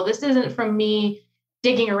simple. This isn't from me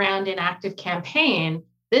digging around in ActiveCampaign.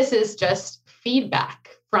 This is just feedback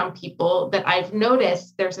from people that I've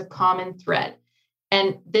noticed there's a common thread.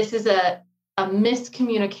 And this is a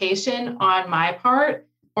miscommunication on my part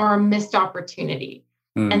or a missed opportunity.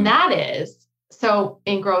 And that is, so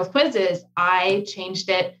in Growth Quizzes, I changed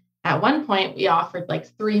it. At one point, we offered like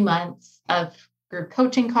 3 months of group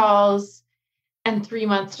coaching calls, and 3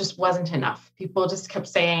 months just wasn't enough. People just kept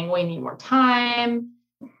saying, we need more time.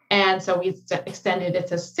 And so we extended it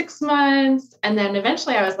to 6 months. And then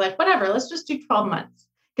eventually I was like, whatever, let's just do 12 months.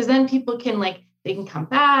 Because then people can they can come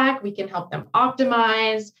back. We can help them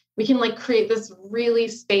optimize. We can create this really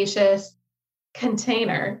spacious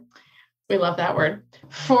container. We love that word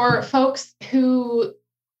for folks who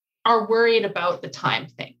are worried about the time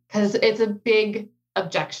thing, because it's a big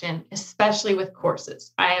objection, especially with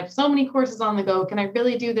courses. I have so many courses on the go. Can I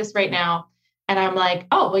really do this right now? And I'm like,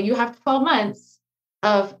 oh, well, you have 12 months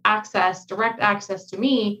of access, direct access to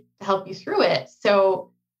me to help you through it.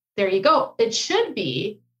 So there you go. It should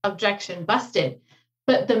be objection busted.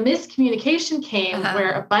 But the miscommunication came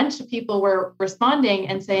where a bunch of people were responding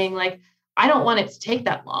and saying I don't want it to take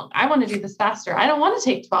that long. I want to do this faster. I don't want to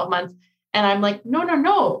take 12 months. And I'm like,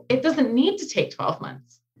 no, it doesn't need to take 12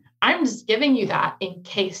 months. I'm just giving you that in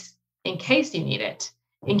case you need it,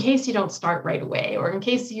 in case you don't start right away, or in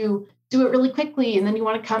case you do it really quickly and then you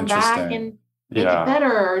want to come back and make it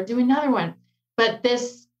better or do another one. But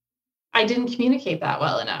I didn't communicate that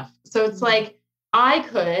well enough. So it's I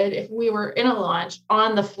could, if we were in a launch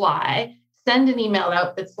on the fly, send an email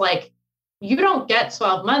out that's you don't get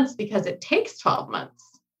 12 months because it takes 12 months.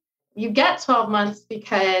 You get 12 months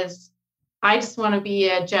because I just want to be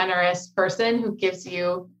a generous person who gives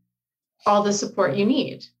you all the support you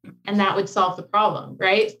need. And that would solve the problem,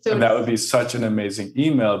 right? So that would be such an amazing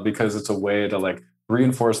email, because it's a way to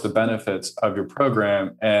reinforce the benefits of your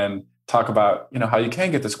program and talk about, how you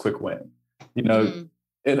can get this quick win.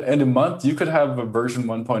 In a month, you could have a version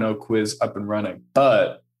 1.0 quiz up and running,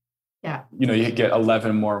 but you get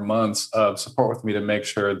 11 more months of support with me to make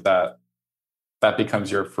sure that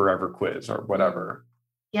becomes your forever quiz or whatever.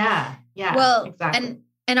 Yeah. Well, exactly.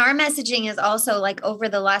 And our messaging is also over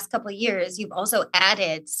the last couple of years, you've also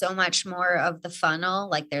added so much more of the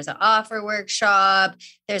funnel. There's an offer workshop,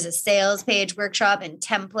 there's a sales page workshop and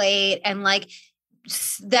template. And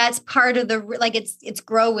that's part of the, it's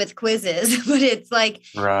Grow with Quizzes, but it's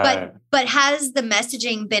right. But has the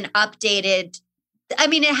messaging been updated? I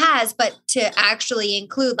mean, it has, but to actually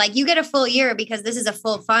include, you get a full year because this is a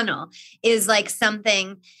full funnel is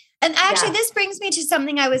something. And actually, this brings me to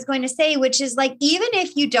something I was going to say, which is even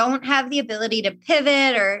if you don't have the ability to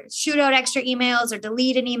pivot or shoot out extra emails or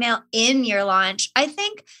delete an email in your launch, I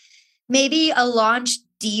think maybe a launch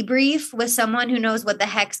debrief with someone who knows what the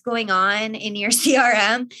heck's going on in your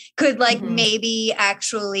CRM could maybe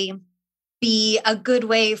actually be a good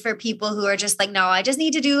way for people who are just no, I just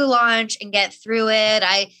need to do a launch and get through it.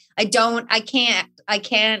 I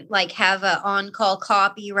can't have an on-call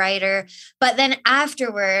copywriter. But then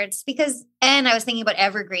afterwards, and I was thinking about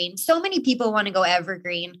evergreen. So many people want to go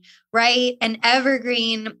evergreen, right? And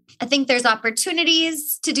evergreen, I think there's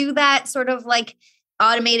opportunities to do that sort of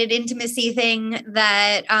automated intimacy thing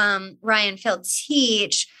that Ryan Phil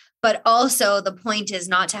teach. But also the point is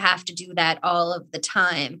not to have to do that all of the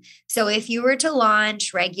time. So if you were to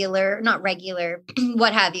launch what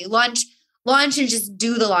have you, launch and just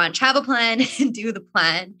do the launch, have a plan and do the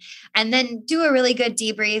plan, and then do a really good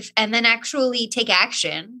debrief and then actually take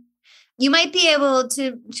action, you might be able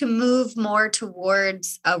to move more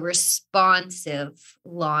towards a responsive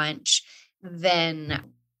launch than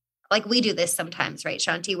we do this sometimes, right,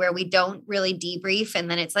 Shanti, where we don't really debrief. And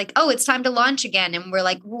then it's oh, it's time to launch again. And we're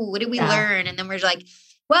ooh, what did we learn? And then we're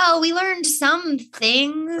well, we learned some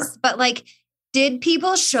things, but did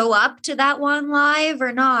people show up to that one live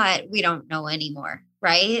or not? We don't know anymore.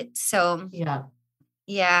 Right. So,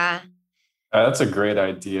 yeah. That's a great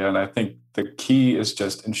idea. And I think the key is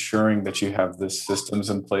just ensuring that you have the systems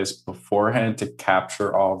in place beforehand to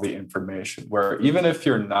capture all the information, where even if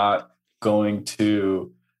you're not going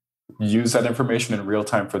to use that information in real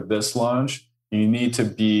time for this launch, you need to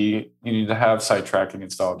have site tracking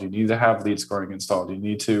installed. You need to have lead scoring installed. You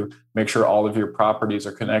need to make sure all of your properties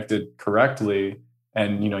are connected correctly.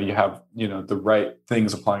 And, you have, the right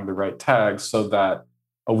things applying the right tags so that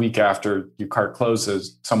a week after your cart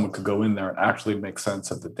closes, someone could go in there and actually make sense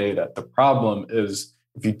of the data. The problem is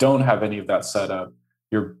if you don't have any of that set up,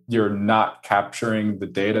 you're not capturing the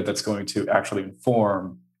data that's going to actually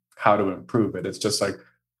inform how to improve it. It's just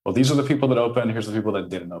well, these are the people that opened. Here's the people that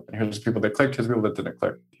didn't open. Here's the people that clicked. Here's the people that didn't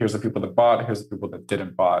click. Here's the people that bought. Here's the people that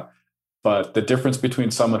didn't bought. But the difference between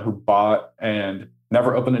someone who bought and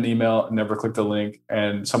never opened an email, never clicked a link,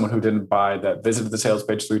 and someone who didn't buy that visited the sales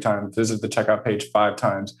page 3 times, visited the checkout page 5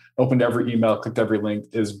 times, opened every email, clicked every link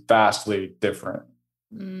is vastly different.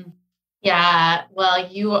 Mm. Yeah, well,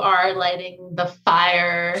 you are lighting the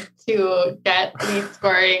fire to get lead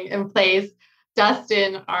scoring in place.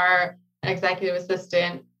 Dustin, our executive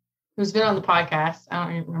assistant, who's been on the podcast, I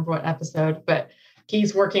don't even remember what episode, but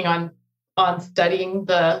he's working on studying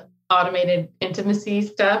the automated intimacy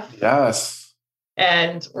stuff. Yes.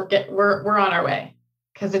 And we're on our way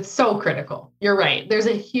because it's so critical. You're right. There's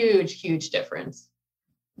a huge, huge difference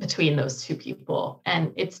between those two people.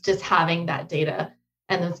 And it's just having that data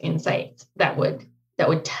and those insights that would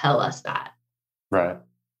tell us that. Right.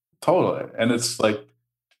 Totally. And it's like,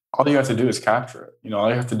 all you have to do is capture it. All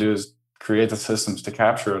you have to do is create the systems to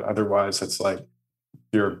capture it. Otherwise, it's like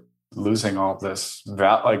you're losing all this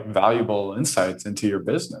valuable insights into your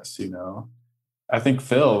business. I think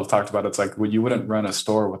Phil talked about it's like you wouldn't run a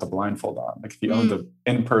store with a blindfold on. Like if you owned an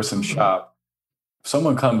in-person shop, if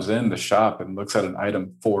someone comes in the shop and looks at an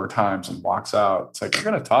item 4 times and walks out, it's like you're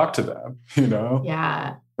going to talk to them,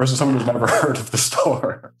 Yeah. Versus someone who's never heard of the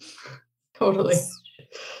store. Totally.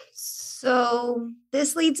 So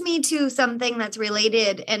this leads me to something that's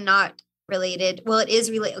related and not related. Well, it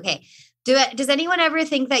is related. Okay. Does anyone ever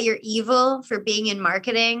think that you're evil for being in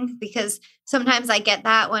marketing? Because sometimes I get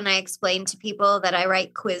that when I explain to people that I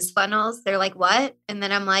write quiz funnels. They're like, what? And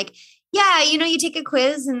then I'm like, yeah, you take a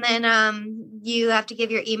quiz and then you have to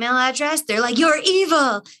give your email address. They're like, you're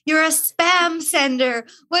evil. You're a spam sender.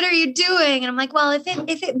 What are you doing? And I'm like, well, if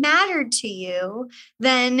it mattered to you,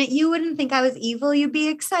 then you wouldn't think I was evil. You'd be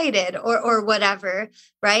excited or whatever,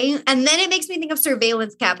 right? And then it makes me think of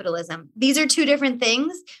surveillance capitalism. These are 2 different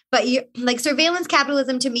things, but surveillance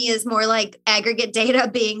capitalism to me is more like aggregate data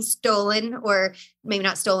being stolen, or maybe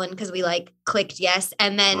not stolen because we clicked yes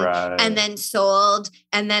and then sold,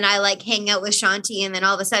 and then I hang out with Shanti and then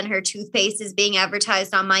all of a sudden her toothpaste is being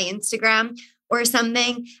advertised on my Instagram or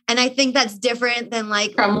something. And I think that's different than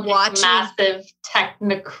from watching massive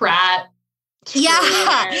technocrat. Yeah.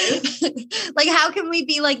 How can we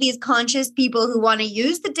be these conscious people who want to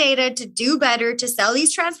use the data to do better, to sell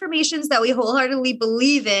these transformations that we wholeheartedly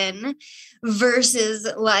believe in,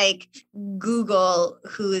 versus Google,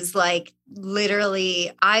 who's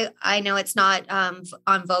literally, I know it's not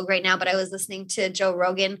on Vogue right now, but I was listening to Joe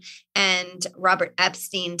Rogan and Robert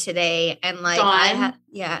Epstein today, and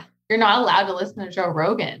yeah. You're not allowed to listen to Joe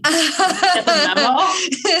Rogan. Get the memo?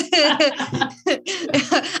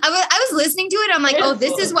 I was listening to it. I'm like, oh,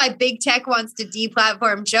 this is why big tech wants to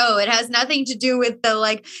deplatform Joe. It has nothing to do with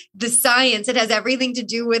the science. It has everything to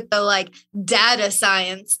do with the data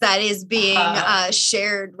science that is being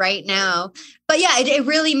shared right now. But yeah, it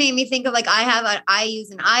really made me think of I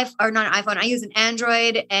use an iPhone, or not an iPhone. I use an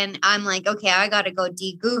Android, and I'm like, okay, I got to go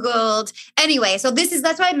de-Googled. Anyway, so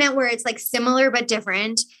that's what I meant, where it's similar but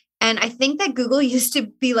different. And I think that Google used to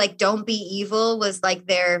be don't be evil was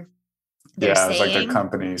their it's saying. their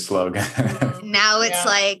company slogan. Now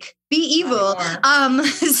it's be evil.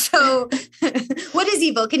 So what is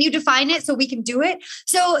evil? Can you define it so we can do it?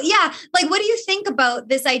 So yeah, what do you think about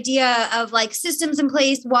this idea of systems in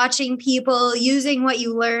place, watching people, using what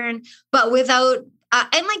you learn, but without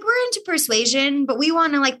and we're into persuasion, but we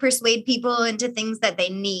want to persuade people into things that they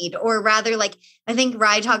need, or rather I think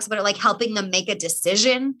Rye talks about it helping them make a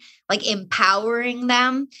decision, empowering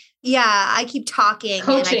them. Yeah, I keep talking.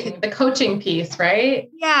 Coaching, the coaching piece, right?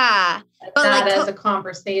 Yeah. But that as a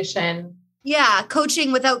conversation. Yeah,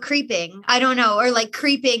 coaching without creeping. I don't know, or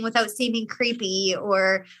creeping without seeming creepy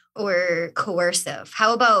or coercive.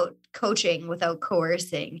 How about coaching without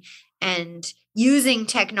coercing, and using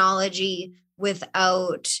technology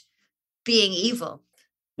without being evil?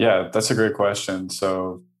 Yeah, that's a great question.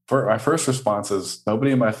 So for my first response is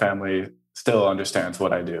nobody in my family still understands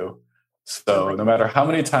what I do. So no matter how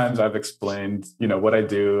many times I've explained, what I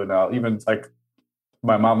do, and I'll even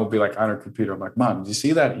my mom will be on her computer. I'm like, Mom, do you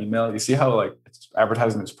see that email? You see how it's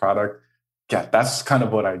advertising this product? Yeah, that's kind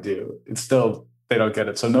of what I do. It's still, they don't get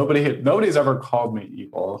it. So nobody's ever called me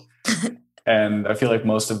evil. And I feel like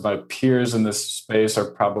most of my peers in this space are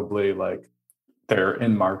probably they're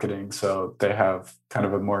in marketing, so they have kind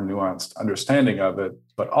of a more nuanced understanding of it.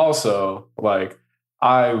 But also,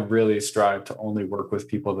 I really strive to only work with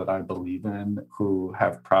people that I believe in, who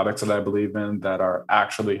have products that I believe in that are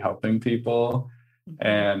actually helping people.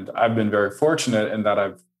 And I've been very fortunate in that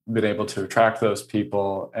I've been able to attract those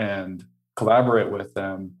people and collaborate with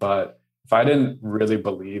them. But if I didn't really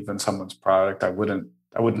believe in someone's product, I wouldn't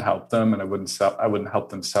help them, and I wouldn't help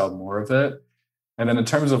them sell more of it. And then in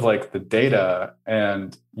terms of the data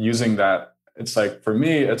and using that, it's for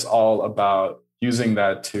me, it's all about using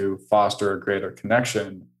that to foster a greater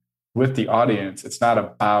connection with the audience. It's not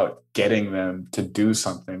about getting them to do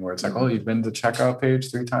something where it's like, oh, you've been to the checkout page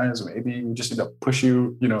 3 times. Maybe we just need to push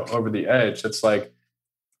you, over the edge. It's like,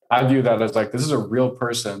 I view that as like, this is a real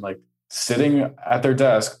person, like sitting at their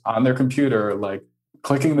desk on their computer, like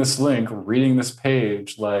clicking this link, reading this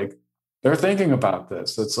page, like they're thinking about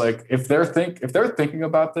this. It's like, if they're thinking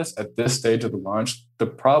about this at this stage of the launch, the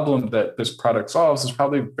problem that this product solves is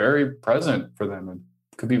probably very present for them and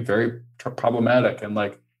could be very problematic. And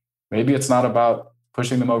like, maybe it's not about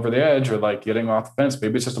pushing them over the edge or like getting off the fence.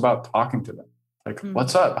 Maybe it's just about talking to them. Like,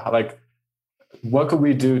 what's up? Like, what could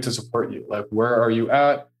we do to support you? Like, where are you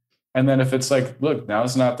at? And then if it's like, look,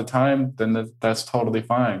 now's not the time, then that's totally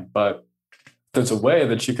fine. But there's a way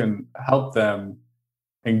that you can help them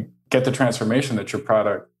and get the transformation that your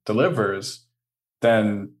product delivers,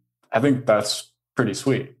 then I think that's pretty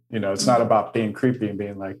sweet. It's not about being creepy and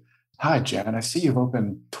being like, hi, Jan, I see you've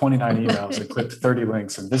opened 29 emails and clicked 30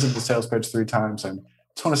 links and visited the sales page 3 times. And I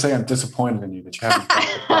just want to say I'm disappointed in you that you haven't done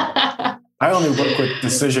it. I only work with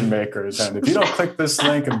decision makers. And if you don't click this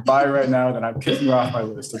link and buy right now, then I'm kicking you off my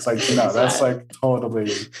list. It's like, that's like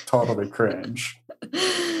totally cringe.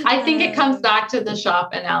 I think it comes back to the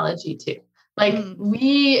shop analogy too. Like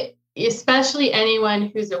we, especially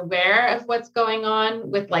anyone who's aware of what's going on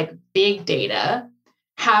with like big data,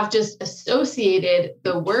 have just associated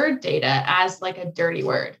the word data as like a dirty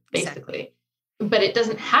word, basically. Exactly. But it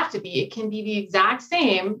doesn't have to be. It can be the exact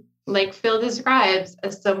same, like Phil describes,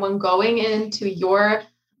 as someone going into your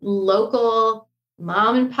local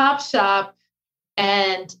mom and pop shop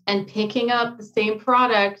and picking up the same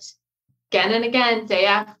product again and again, day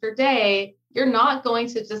after day. You're not going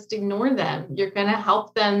to just ignore them. You're going to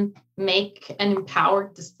help them make an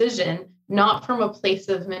empowered decision, not from a place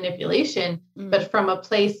of manipulation, but from a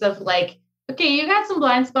place of like, okay, you got some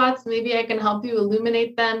blind spots. Maybe I can help you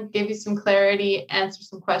illuminate them, give you some clarity, answer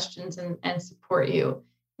some questions, and support you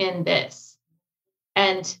in this.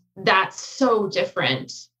 And that's so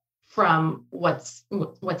different from what's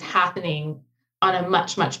happening on a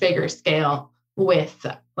much, much bigger scale with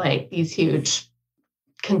like these huge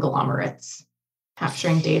conglomerates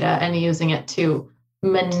capturing data and using it to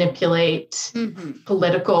manipulate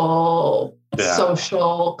political,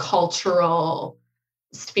 social, cultural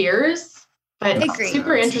spheres. But it's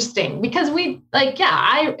super interesting because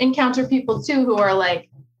I encounter people too who are like,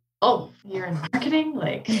 oh, you're in marketing?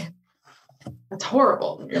 Like, that's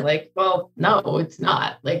horrible. And you're like, well, no, it's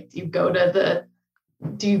not. Like, do you go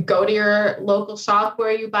to your local shop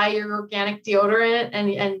where you buy your organic deodorant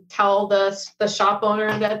and tell the shop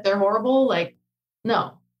owner that they're horrible? Like,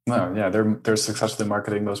 no. No, yeah, they're successfully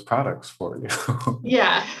marketing those products for you.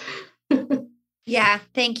 Yeah. Yeah.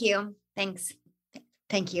 Thank you. Thanks.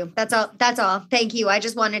 Thank you. That's all. Thank you. I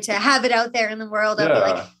just wanted to have it out there in the world. I'll be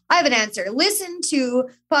like, I have an answer. Listen to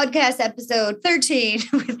podcast episode 13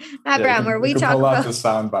 with Matt Brown, where we talk about the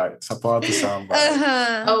sound bites. Pull out the sound bites.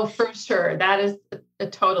 Oh, for sure. That is a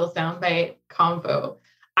total soundbite convo.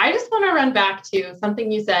 I just want to run back to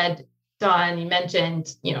something you said, Don. You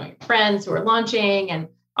mentioned, your friends who are launching, and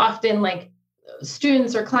often like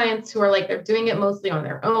students or clients who are like, they're doing it mostly on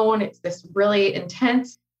their own. It's this really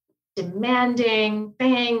intense, demanding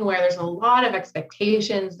thing where there's a lot of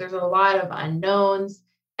expectations, there's a lot of unknowns,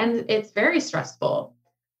 and it's very stressful.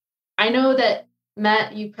 I know that,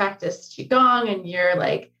 Matt, you practice Qigong and you're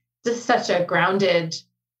like just such a grounded,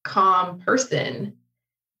 calm person.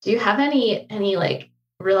 Do you have any like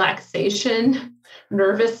relaxation,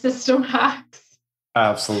 nervous system hacks?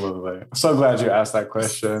 Absolutely. I'm so glad you asked that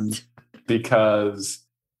question because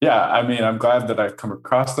I'm glad that I've come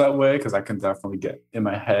across that way because I can definitely get in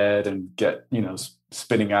my head and get,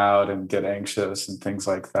 spinning out and get anxious and things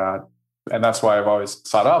like that. And that's why I've always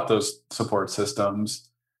sought out those support systems.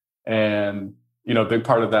 And, a big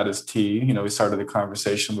part of that is tea. We started the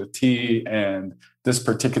conversation with tea, and this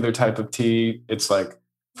particular type of tea, it's like,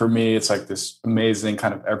 for me, it's like this amazing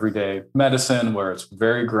kind of everyday medicine where it's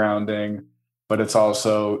very grounding, but it's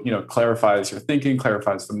also, clarifies your thinking,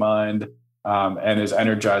 clarifies the mind, and is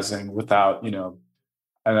energizing without,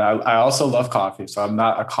 and I also love coffee. So I'm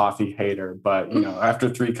not a coffee hater, but, after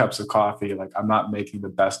 3 cups of coffee, like I'm not making the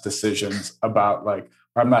best decisions about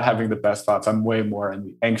or I'm not having the best thoughts. I'm way more in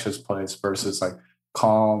the anxious place versus like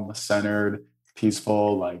calm, centered,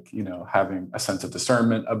 peaceful, having a sense of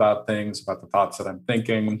discernment about things, about the thoughts that I'm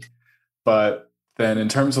thinking. But then in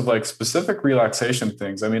terms of like specific relaxation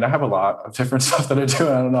things, I have a lot of different stuff that I do.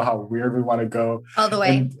 And I don't know how weird we want to go all the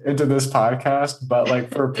way into this podcast, but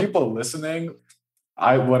like for people listening,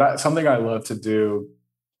 something I love to do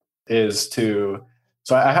is to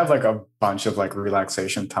So I have like a bunch of like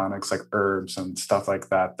relaxation tonics, like herbs and stuff like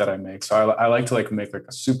that I make. So I like to like make like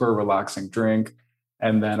a super relaxing drink,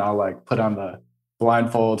 and then I'll like put on the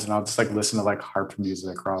blindfolds and I'll just like listen to like harp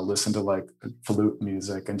music, or I'll listen to like flute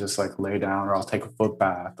music and just like lay down, or I'll take a foot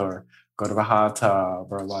bath or go to the hot tub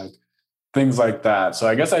or like things like that. So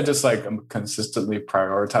I guess I just like am consistently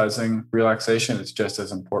prioritizing relaxation. It's just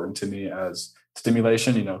as important to me as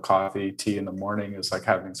stimulation. You know, coffee, tea in the morning is like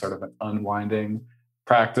having sort of an unwinding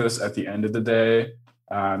practice at the end of the day.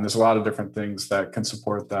 There's a lot of different things that can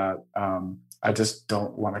support that. I just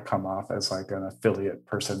don't want to come off as like an affiliate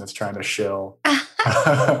person that's trying to shill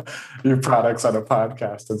your products on a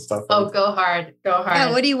podcast and stuff. Oh, go hard.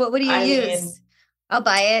 Yeah, what do you use? I'll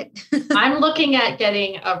buy it. I'm looking at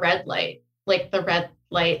getting a red light, like the red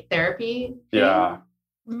light therapy. Yeah.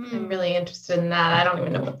 I'm really interested in that. I don't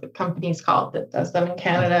even know what the company's called that does them in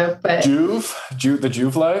Canada, but the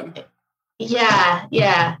Juve light.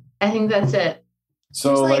 Yeah. I think that's it.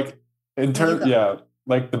 So like in terms,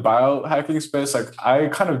 like the biohacking space, like I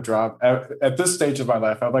kind of drop at this stage of my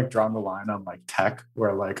life, I've like drawn the line on like tech,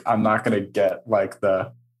 where like I'm not going to get like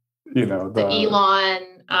the Elon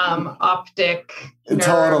optic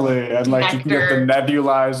totally, and like connector. you can get the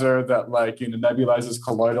nebulizer that like nebulizes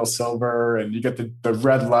colloidal silver, and you get the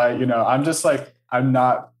red light. I'm just like, I'm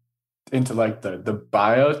not into like the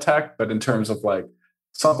biotech, but in terms of like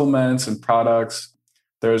supplements and products,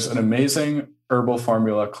 there's an amazing herbal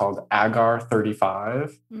formula called Agar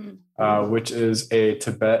 35, which is it's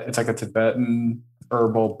like a Tibetan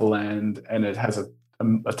herbal blend, and it has a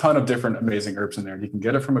ton of different amazing herbs in there. You can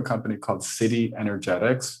get it from a company called City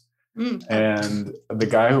Energetics. And the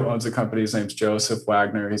guy who owns the company, his name's Joseph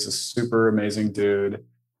Wagner. He's a super amazing dude,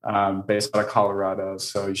 based out of Colorado.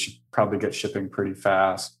 So you should probably get shipping pretty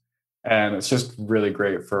fast. And it's just really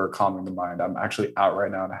great for calming the mind. I'm actually out right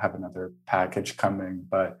now and I have another package coming,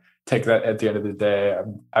 but take that at the end of the day.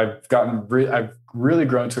 I've really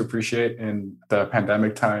grown to appreciate in the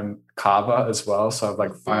pandemic time kava as well. So I've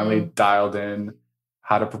like finally dialed in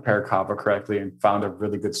how to prepare kava correctly and found a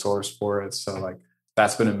really good source for it. So like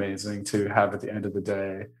that's been amazing to have at the end of the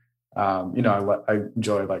day. I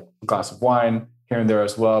enjoy like a glass of wine here and there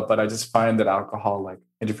as well, but I just find that alcohol like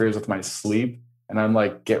interferes with my sleep, and I'm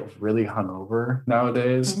like get really hungover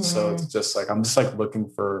nowadays. So it's just like I'm just like looking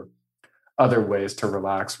for other ways to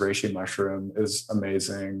relax. Reishi mushroom is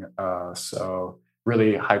amazing. So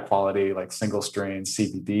really high quality, like single strain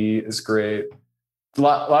CBD is great.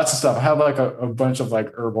 Lots of stuff. I have like a bunch of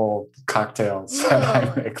like herbal cocktails that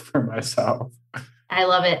I make for myself. I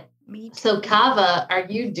love it. So kava, are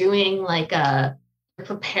you doing like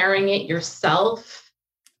preparing it yourself?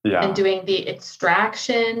 Yeah. And doing the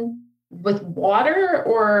extraction with water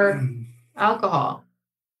or alcohol?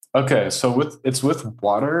 Okay, so it's with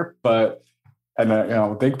water, but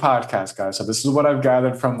big podcast guy. So this is what I've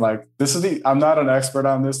gathered from like I'm not an expert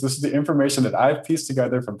on this. This is the information that I've pieced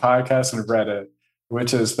together from podcasts and Reddit,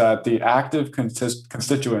 which is that the active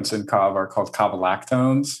constituents in kava are called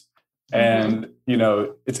kavalactones. And,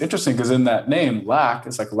 it's interesting because in that name, lac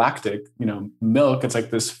is like lactic, milk, it's like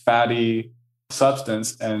this fatty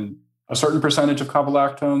substance, and a certain percentage of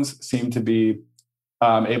kavalactones seem to be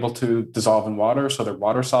able to dissolve in water. So they're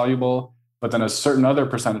water soluble, but then a certain other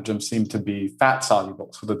percentage of them seem to be fat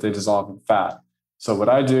soluble so that they dissolve in fat. So what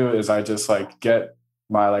I do is I just like get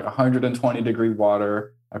my like 120 degree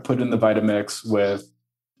water. I put in the Vitamix with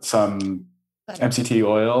some MCT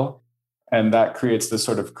oil, and that creates this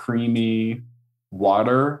sort of creamy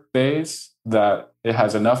water base that it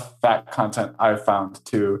has enough fat content, I've found,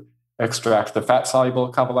 to extract the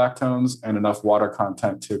fat-soluble kavalactones and enough water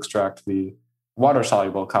content to extract the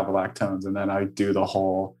water-soluble kavalactones. And then I do the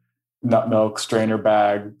whole nut milk strainer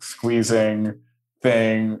bag squeezing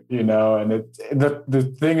thing, and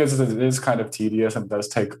the thing is that it is kind of tedious and does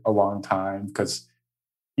take a long time because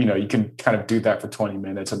you can kind of do that for 20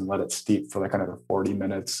 minutes and let it steep for like another 40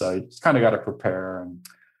 minutes. So you just kind of got to prepare. And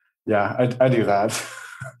yeah, I do that.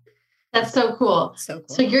 That's so cool. So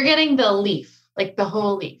you're getting the leaf, like the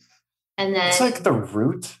whole leaf. And then it's like the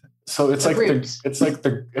root. So it's like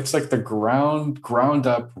the ground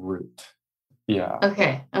up root. Yeah.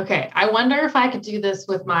 Okay. I wonder if I could do this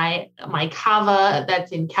with my kava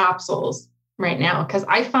that's in capsules right now. Cause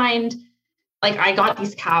I find like I got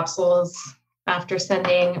these capsules after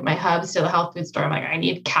sending my hubs to the health food store. I'm like, I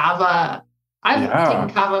need kava. I've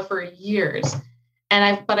taken kava for years,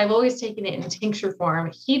 but I've always taken it in tincture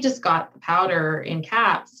form. He just got the powder in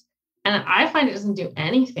caps, and I find it doesn't do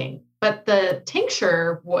anything, but the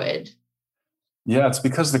tincture would. Yeah, it's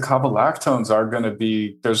because the cavalactones are going to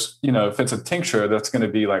be, there's, if it's a tincture, that's going to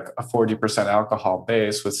be like a 40% alcohol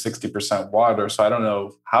base with 60% water. So I don't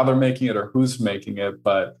know how they're making it or who's making it,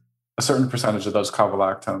 but a certain percentage of those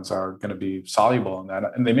cavalactones are going to be soluble in that.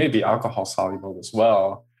 And they may be alcohol soluble as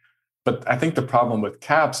well. But I think the problem with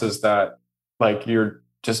caps is that like you're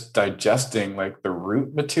just digesting like the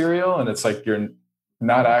root material, and it's like you're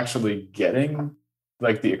not actually getting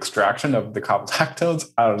like the extraction of the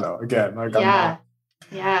cavalactones. I don't know. Again, like I'm not,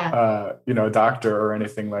 a doctor or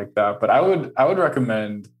anything like that. But I would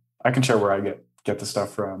recommend. I can share where I get the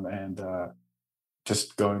stuff from, and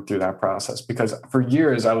just going through that process, because for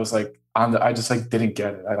years I was like I just like didn't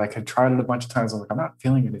get it. I like had tried it a bunch of times. I'm like, I'm not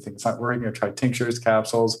feeling anything. It's not working. I tried tinctures,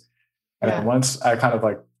 capsules, and then once I kind of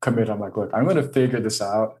like commit, I'm like, look, I'm going to figure this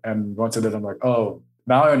out. And once I did, I'm like, oh,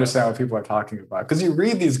 now I understand what people are talking about. Because you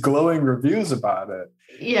read these glowing reviews about it.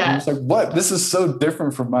 Yeah. It's like, what? This is so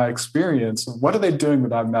different from my experience. What are they doing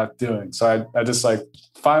that I'm not doing? So I just like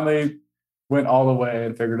finally went all the way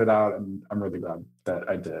and figured it out. And I'm really glad that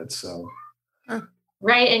I did. So.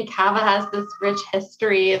 Right. And kava has this rich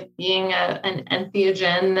history of being an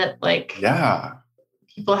entheogen that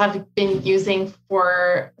people have been using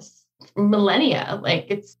for millennia. Like,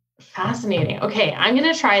 it's fascinating. Okay, I'm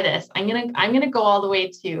gonna try this. I'm gonna go all the way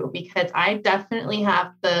too, because I definitely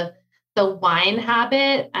have the wine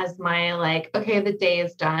habit as my like, okay, the day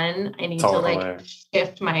is done. I need to like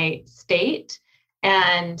shift my state.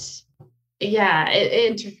 And yeah,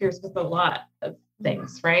 it interferes with a lot of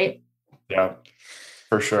things, right? Yeah,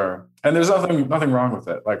 for sure. And there's nothing wrong with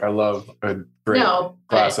it. Like, I love a great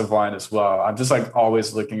glass of wine as well. I'm just like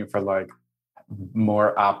always looking for like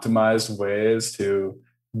more optimized ways to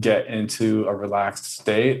get into a relaxed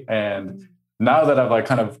state. And now that I've like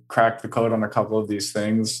kind of cracked the code on a couple of these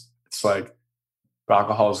things, it's like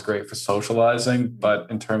alcohol is great for socializing, but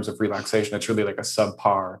in terms of relaxation, it's really like a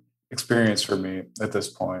subpar experience for me at this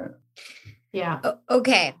point. Yeah.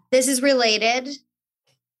 Okay. This is related,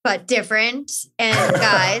 but different. And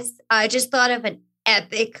guys, I just thought of an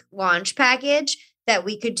epic launch package that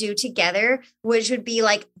we could do together, which would be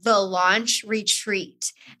like the launch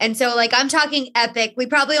retreat. And so like, I'm talking epic. We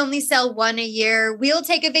probably only sell one a year. We'll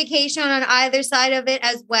take a vacation on either side of it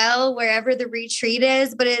as well, wherever the retreat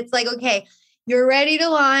is. But it's like, okay, you're ready to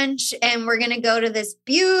launch, and we're going to go to this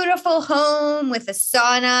beautiful home with a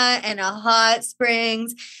sauna and a hot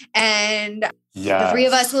springs. And the three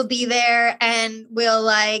of us will be there, and we'll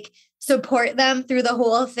like support them through the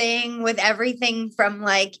whole thing with everything from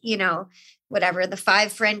like, whatever the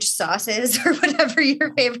 5 French sauces or whatever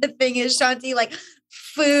your favorite thing is, Shanti, like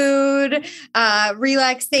food,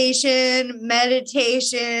 relaxation,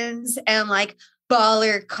 meditations, and like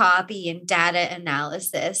baller copy and data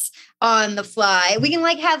analysis on the fly. We can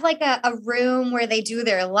like have like a room where they do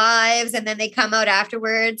their lives, and then they come out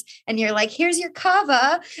afterwards and you're like, here's your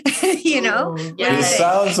kava, Ooh, It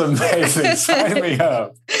sounds amazing. Sign me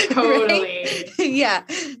up. Totally. Right? Yeah.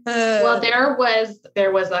 Well, there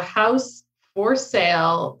was a house for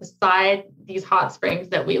sale beside these hot springs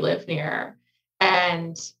that we live near.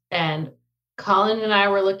 And Colin and I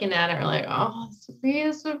were looking at it. We're like, oh,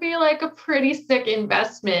 this would be like a pretty sick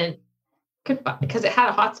investment. Because it had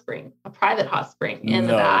a hot spring, a private hot spring in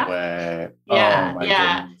the back. No way. Yeah, oh my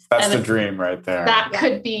goodness. That's the dream right there. That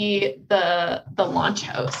could be the launch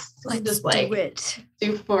house. Let's just like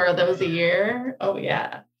do 4 of those a year. Oh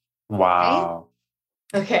yeah. Wow.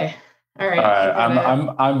 Right? Okay. All right.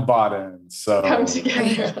 I'm bought in. So come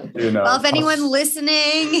together. Well, if anyone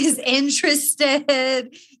listening is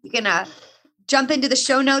interested, you can jump into the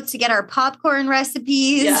show notes to get our popcorn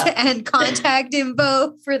recipes and contact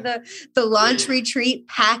info for the launch retreat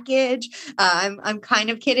package. I'm kind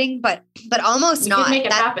of kidding, but almost not. We could make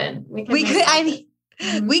it happen.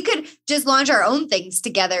 We could just launch our own things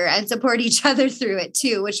together and support each other through it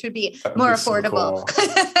too, which would be more affordable.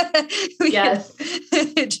 So yes.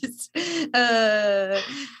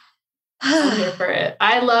 I'm here for it.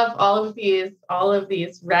 I love all of these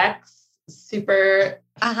recs. Super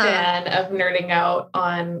fan of nerding out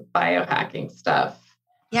on biohacking stuff.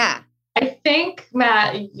 Yeah. I think,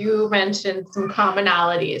 Matt, you mentioned some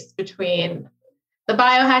commonalities between the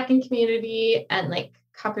biohacking community and like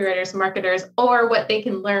copywriters, marketers, or what we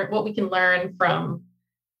can learn from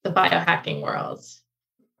the biohacking world.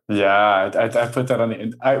 Yeah, I put that on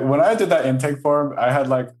when I did that intake form, I had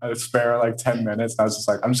like a spare like 10 minutes. And I was just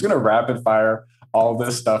like, I'm just going to rapid fire all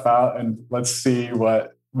this stuff out and let's see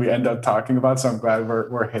what we end up talking about. So I'm glad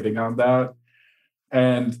we're hitting on that.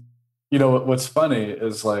 And what's funny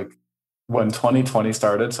is like when 2020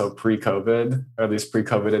 started, so pre-COVID, or at least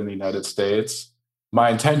pre-COVID in the United States, my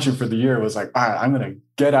intention for the year was like, all right, I'm going to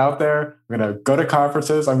get out there. I'm going to go to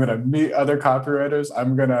conferences. I'm going to meet other copywriters.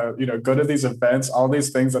 I'm going to, go to these events, all these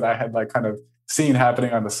things that I had like kind of seen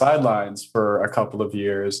happening on the sidelines for a couple of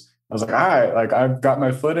years. I was like, all right, like I've got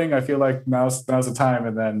my footing. I feel like now's the time.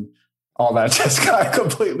 And then all that just got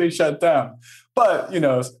completely shut down. But,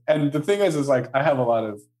 and the thing is like, I have a lot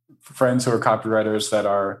of friends who are copywriters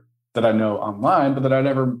that I know online, but that I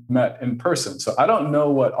never met in person. So I don't know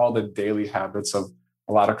what all the daily habits of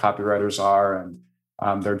a lot of copywriters are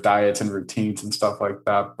and their diets and routines and stuff like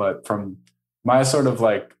that. But from my sort of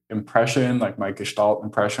like impression, like my Gestalt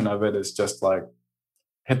impression of it is just like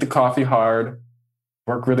hit the coffee hard,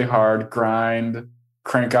 work really hard, grind,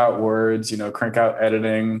 crank out words, crank out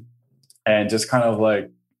editing, and just kind of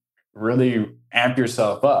like really amp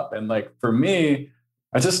yourself up. And like for me,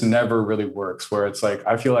 it just never really works where it's like,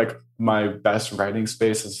 I feel like my best writing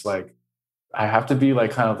space is like, I have to be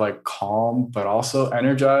like kind of like calm, but also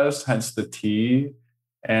energized, hence the T.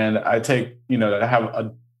 And I take, I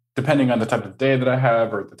have depending on the type of day that I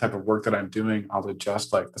have or the type of work that I'm doing, I'll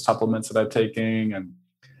adjust like the supplements that I'm taking. And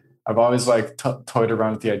I've always like toyed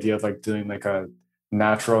around with the idea of like doing like a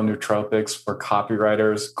natural nootropics for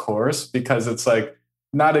copywriters course, because it's like,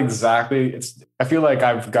 not exactly. I feel like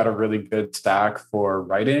I've got a really good stack for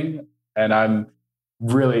writing, and I'm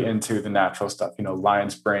really into the natural stuff,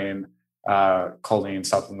 lion's brain, choline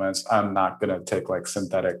supplements. I'm not going to take like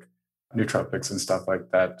synthetic nootropics and stuff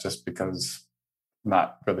like that just because I'm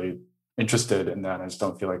not really interested in that. I just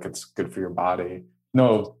don't feel like it's good for your body.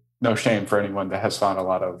 No shame for anyone that has found a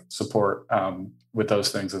lot of support with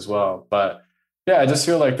those things as well. But yeah, I just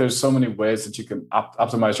feel like there's so many ways that you can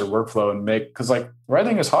optimize your workflow and because like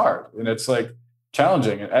writing is hard and it's like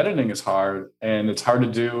challenging and editing is hard and it's hard to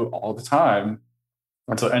do all the time.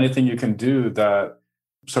 And so anything you can do that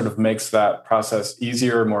sort of makes that process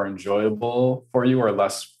easier, more enjoyable for you, or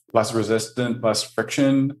less resistant, less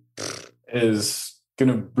friction, is going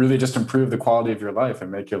to really just improve the quality of your life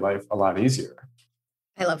and make your life a lot easier.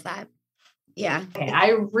 I love that. Yeah. Okay, I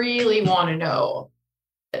really want to know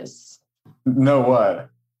this. Know what?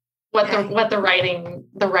 What the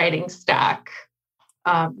writing stack,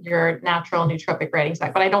 your natural nootropic writing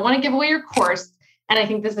stack. But I don't want to give away your course. And I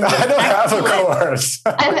think this is I don't have a course.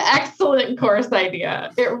 an excellent course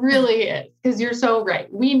idea. It really is, because you're so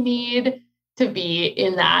right. We need to be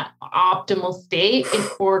in that optimal state in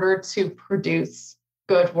order to produce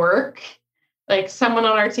good work. Like someone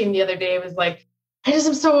on our team the other day was like, I just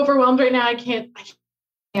am so overwhelmed right now. I can't.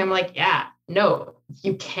 I'm like, yeah, no.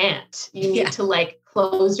 You can't. You need to like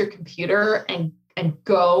close your computer and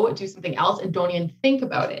go do something else and don't even think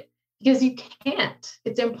about it, because you can't.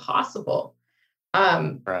 It's impossible.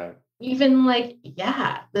 Right. Even like,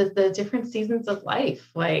 the different seasons of life.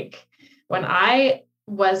 Like when I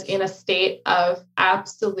was in a state of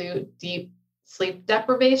absolute deep sleep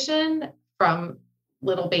deprivation from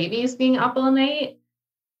little babies being up all night,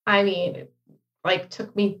 I mean, it like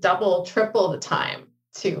took me double, triple the time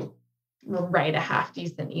to write a half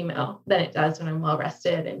decent email than it does when I'm well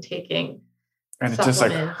rested and taking. And it just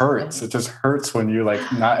like hurts. It just hurts when you're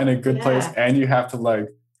like not in a good place and you have to like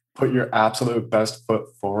put your absolute best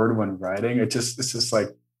foot forward when writing. It's just like,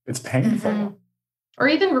 it's painful. Mm-hmm. Or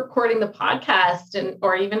even recording the podcast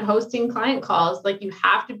or even hosting client calls. Like you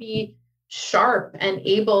have to be sharp and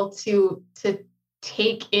able to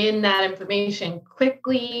take in that information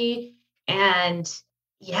quickly. And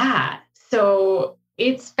so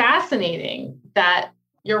it's fascinating that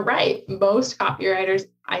you're right. Most copywriters,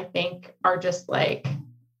 I think, are just like,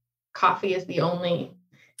 coffee is the only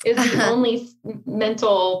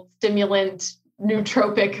mental stimulant,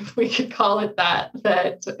 nootropic, if we could call it that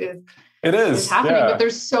is happening. But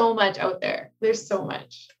there's so much out there. There's so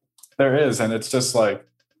much. There is. And it's just like,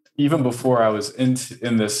 even before I was in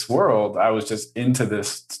this world, I was just into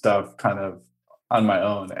this stuff kind of on my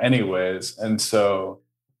own anyways. And so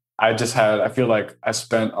I feel like I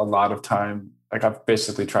spent a lot of time, like I've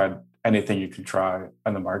basically tried anything you can try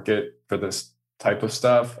on the market for this type of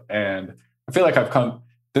stuff. And I feel like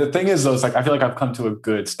the thing is though, it's like, I feel like I've come to a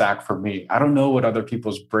good stack for me. I don't know what other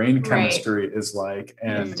people's brain chemistry is like.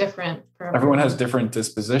 And it's different. Everyone has different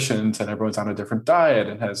dispositions and everyone's on a different diet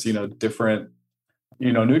and has, different,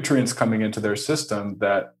 nutrients coming into their system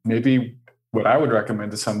that maybe what I would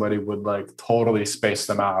recommend to somebody would like totally space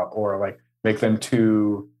them out or like make them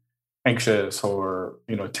too anxious or,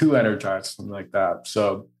 too energized, something like that.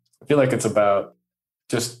 So I feel like it's about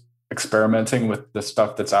just experimenting with the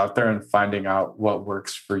stuff that's out there and finding out what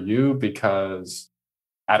works for you, because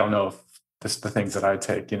I don't know if the things that I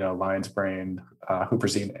take, lion's brain,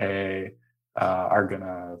 huperzine A, are going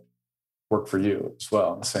to work for you as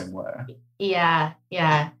well in the same way. Yeah.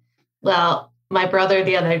 Well, my brother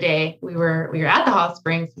the other day, we were at the hot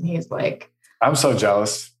springs, and he's like, I'm so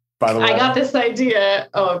jealous, by the way. I got this idea.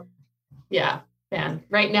 Oh, yeah, man.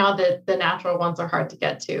 Right now, the natural ones are hard to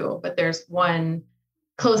get to, but there's one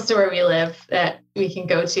close to where we live that we can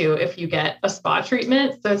go to if you get a spa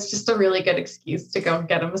treatment. So it's just a really good excuse to go and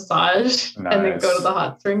get a massage and then go to the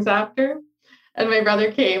hot springs after. And my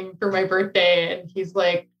brother came for my birthday, and he's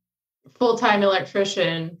like full-time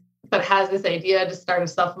electrician, but has this idea to start a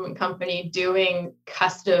supplement company doing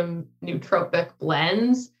custom nootropic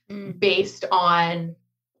blends based on,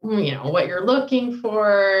 what you're looking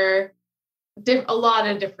for, a lot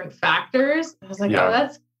of different factors. I was like, oh,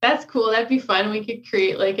 that's cool. That'd be fun. We could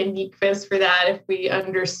create like a neat quiz for that if we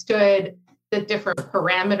understood the different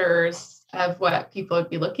parameters of what people would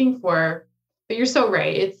be looking for. But you're so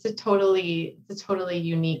right. It's a totally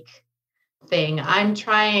unique thing. I'm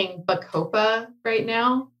trying Bacopa right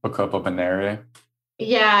now. Bacopa Binary.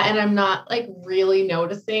 Yeah, and I'm not like really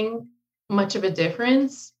noticing much of a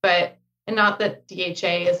difference, and not that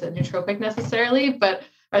DHA is a nootropic necessarily, but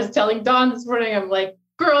I was telling Dawn this morning, I'm like,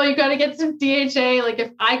 girl, you got to get some DHA. Like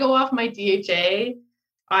if I go off my DHA,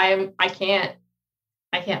 I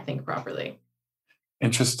can't think properly.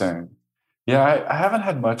 Interesting. Yeah, I haven't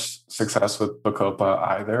had much success with Bacopa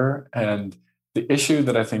either. And the issue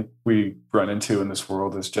that I think we run into in this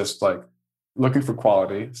world is just like looking for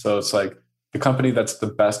quality. So it's like the company that's the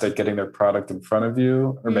best at getting their product in front of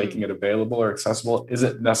you or making it available or accessible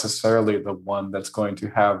isn't necessarily the one that's going to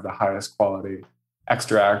have the highest quality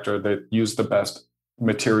extract or that use the best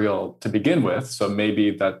material to begin with. So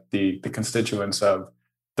maybe that the constituents of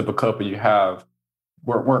the Bacopa you have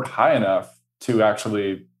weren't high enough to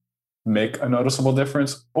actually make a noticeable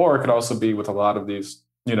difference. Or it could also be with a lot of these,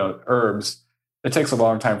 herbs, it takes a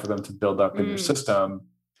long time for them to build up in your system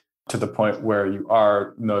to the point where you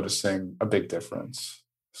are noticing a big difference.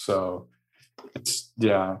 So it's,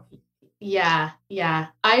 yeah.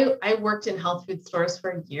 I worked in health food stores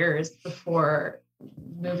for years before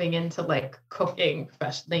moving into like cooking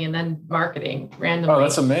professionally and then marketing randomly. Oh,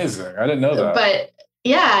 that's amazing. I didn't know that. But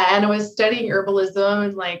yeah, and I was studying herbalism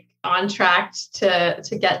and like on track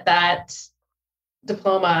to get that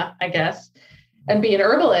diploma, I guess, and be an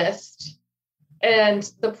herbalist.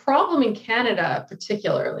 And the problem in Canada,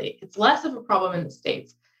 particularly, it's less of a problem in the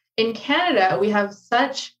States. In Canada, we have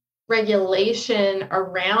such regulation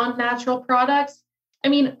around natural products. I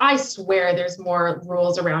mean, I swear there's more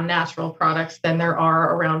rules around natural products than there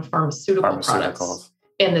are around pharmaceutical products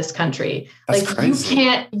in this country. That's like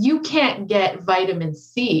crazy. you can't get vitamin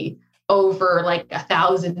C over like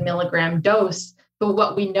 1,000 milligram dose. But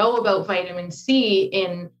what we know about vitamin C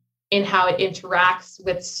in how it interacts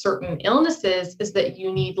with certain illnesses is that you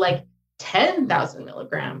need like 10,000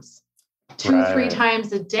 milligrams 2-3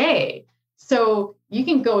 times a day. So you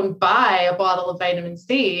can go and buy a bottle of vitamin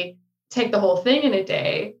C, take the whole thing in a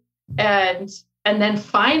day, and then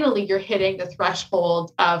finally you're hitting the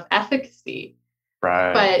threshold of efficacy.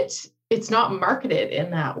 Right. But it's not marketed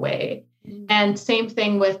in that way. And same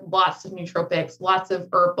thing with lots of nootropics, lots of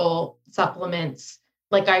herbal supplements.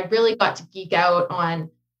 Like I really got to geek out on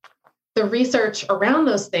the research around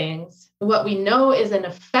those things. What we know is an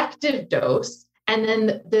effective dose, and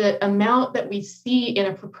then the amount that we see in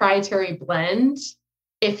a proprietary blend,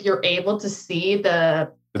 if you're able to see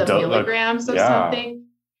the milligrams of something,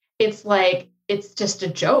 it's like, it's just a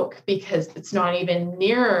joke because it's not even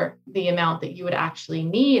near the amount that you would actually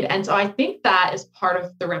need. And so I think that is part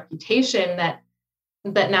of the reputation that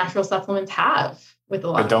natural supplements have with a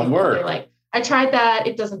lot of people. Don't work. They're like, I tried that,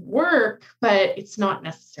 it doesn't work, but it's not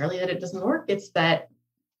necessarily that it doesn't work. It's that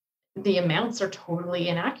the amounts are totally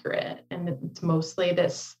inaccurate. And it's mostly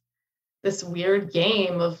this weird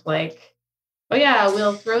game of like, oh yeah,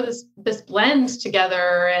 we'll throw this blend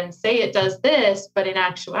together and say it does this, but in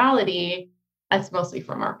actuality, that's mostly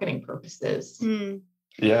for marketing purposes.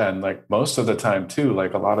 Yeah. And like most of the time too,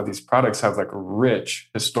 like a lot of these products have like rich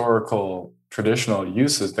historical traditional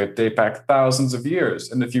uses that date back thousands of years.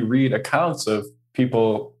 And if you read accounts of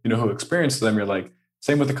people, who experienced them, you're like,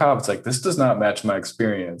 same with the cough. It's like, this does not match my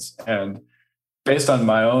experience. And based on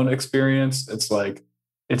my own experience, it's like,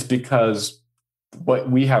 it's because what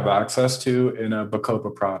we have access to in a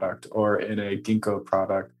Bacopa product or in a ginkgo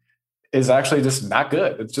product is actually just not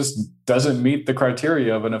good. It just doesn't meet the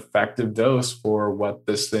criteria of an effective dose for what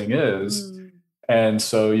this thing is. And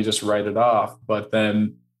so you just write it off. But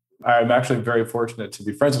then I'm actually very fortunate to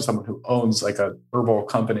be friends with someone who owns like a herbal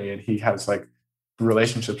company, and he has like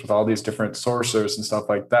relationships with all these different sourcers and stuff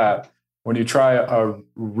like that. When you try a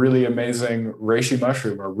really amazing reishi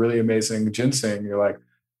mushroom or really amazing ginseng, you're like,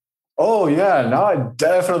 Oh yeah, now I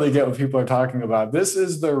definitely get what people are talking about. This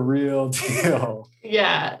is the real deal.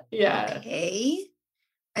 Yeah. Okay.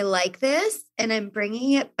 I like this. And I'm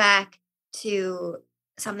bringing it back to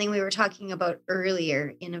something we were talking about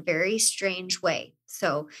earlier in a very strange way.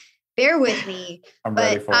 So bear with me. I'm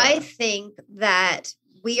ready But for I it. think that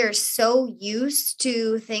we are so used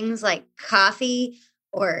to things like coffee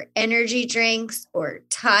or energy drinks or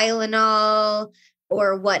Tylenol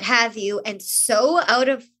or what have you, and so out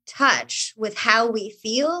of touch with how we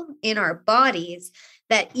feel in our bodies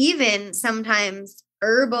that even sometimes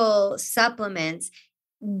herbal supplements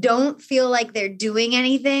don't feel like they're doing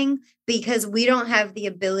anything because we don't have the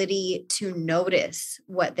ability to notice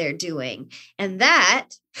what they're doing. And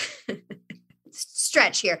that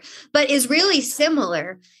stretch here, but is really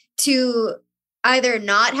similar to either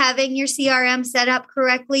not having your CRM set up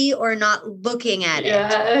correctly or not looking at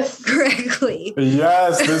Yes. it correctly.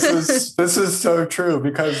 Yes, this is so true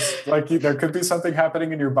because like there could be something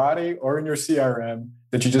happening in your body or in your CRM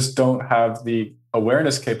that you just don't have the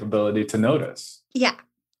awareness capability to notice. Yeah. Oh,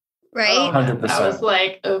 Right. man, 100%. that was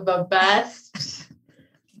like the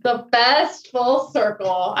best full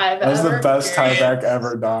circle I've That was ever the best tie back experienced.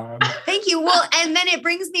 ever, Dawn. Thank you. Well, and then it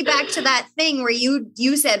brings me back to that thing where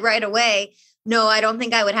you said right away, no, I don't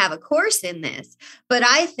think I would have a course in this. But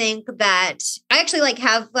I think that I actually like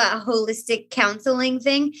have a holistic counseling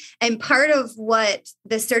thing. And part of what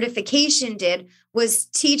the certification did was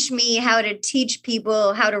teach me how to teach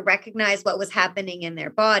people how to recognize what was happening in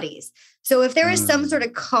their bodies. So if there was some sort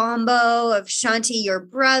of combo of Shanti, your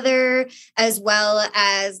brother, as well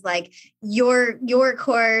as like your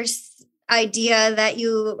course idea that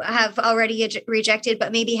you have already rejected,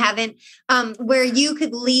 but maybe haven't, where you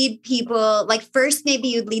could lead people, like first, maybe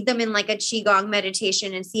you'd lead them in like a Qigong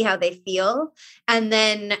meditation and see how they feel. And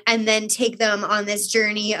then take them on this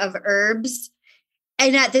journey of herbs.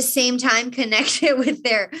 And at the same time, connect it with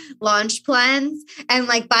their launch plans. And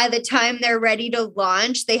like by the time they're ready to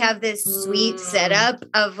launch, they have this sweet setup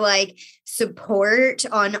of like support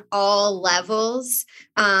on all levels.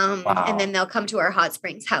 Wow. And then they'll come to our Hot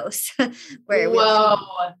Springs house where Whoa.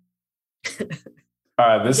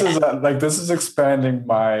 This is expanding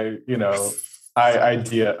my,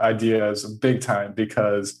 ideas big time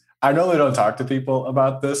because I normally don't talk to people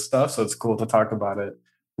about this stuff. So it's cool to talk about it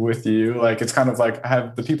with you. Like, it's kind of like I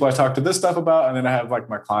have the people I talk to this stuff about, and then I have like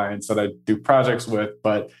my clients that I do projects with,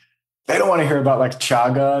 but they don't want to hear about like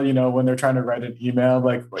chaga, when they're trying to write an email.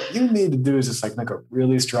 Like, what you need to do is just like make a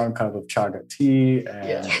really strong cup of chaga tea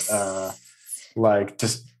and like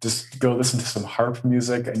just go listen to some harp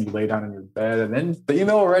music and you lay down in your bed and then the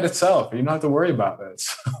email will write itself. You don't have to worry about it.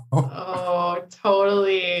 So. Oh,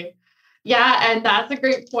 totally. Yeah. And that's a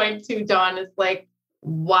great point too, Dawn, is like,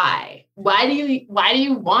 why do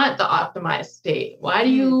you want the optimized state? Why do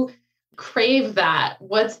you crave that?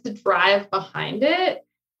 What's the drive behind it?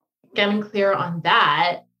 Getting clear on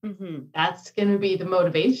that, that's going to be the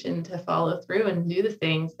motivation to follow through and do the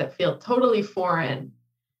things that feel totally foreign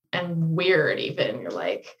and weird. Even you're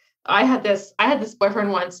like, I had this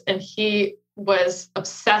boyfriend once and he was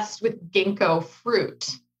obsessed with ginkgo fruit.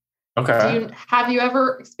 Okay. Have you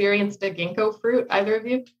ever experienced a ginkgo fruit, either of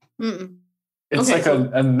you? Mm-mm. It's like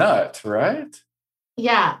a nut, right?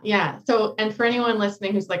 Yeah. So, and for anyone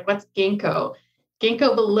listening who's like, what's ginkgo?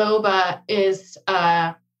 Ginkgo biloba is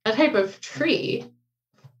a type of tree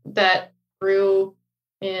that grew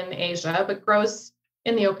in Asia, but grows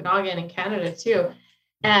in the Okanagan in Canada too,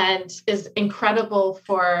 and is incredible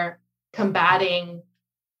for combating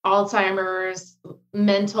Alzheimer's,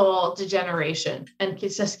 mental degeneration, and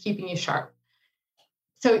it's just keeping you sharp.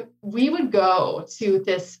 So we would go to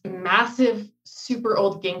this massive, super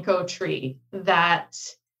old ginkgo tree that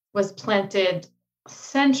was planted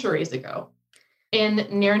centuries ago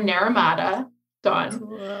near Naramata, Dawn,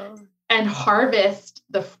 Cool. and harvest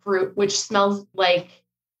the fruit, which smells like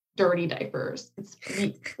dirty diapers. It's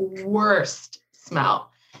the worst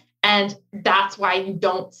smell. And that's why you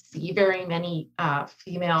don't see very many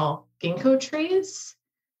female ginkgo trees,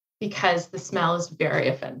 because the smell is very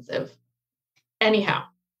offensive. Anyhow,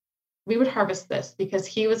 we would harvest this because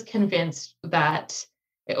he was convinced that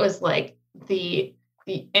it was like the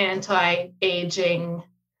anti-aging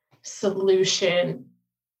solution.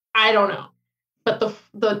 I don't know.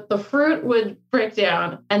 But the fruit would break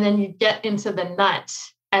down and then you get into the nut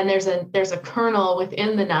and there's a kernel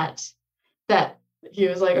within the nut that he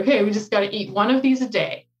was like, okay, we just got to eat one of these a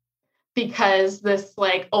day, because this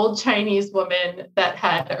like old Chinese woman that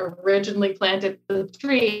had originally planted the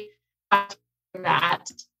tree that,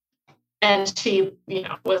 and she,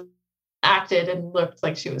 was acted and looked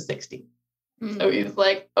like she was 60. So he's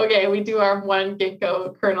like, okay, we do our 1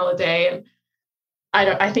 ginkgo kernel a day. And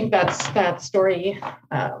I think that story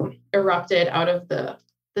erupted out of the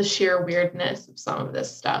sheer weirdness of some of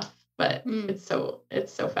this stuff. But it's so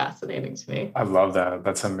fascinating to me. I love that.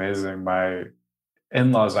 That's amazing. My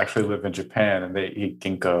in-laws actually live in Japan and they eat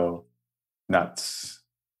ginkgo nuts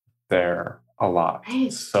there a lot.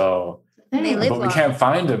 Right. So, but we can't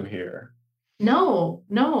find them here. No.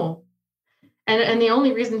 And the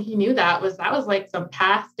only reason he knew that was like some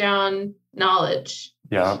passed down knowledge.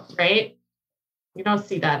 Yeah. Right? You don't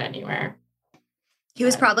see that anywhere. He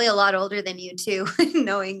was probably a lot older than you too,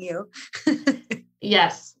 knowing you.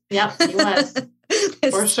 Yes. Yep, he was.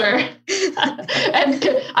 For sure. And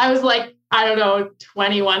I was like, I don't know,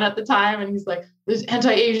 21 at the time. And he's like, there's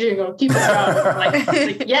anti-aging. I'll keep it around. I'm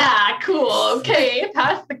like, yeah, cool. Okay.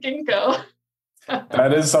 Pass the ginkgo.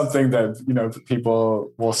 That is something that,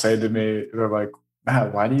 people will say to me. They're like,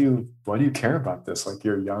 Matt, why do you care about this? Like,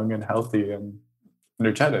 you're young and healthy and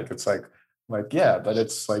energetic. It's like, yeah, but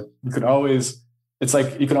it's like, you can always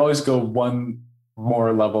go one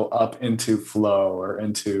more level up into flow or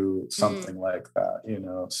into something like that,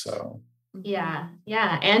 so. Yeah.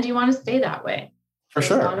 And you want to stay that way. For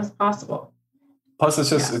sure. As long as possible. Plus it's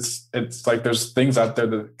just, it's like, there's things out there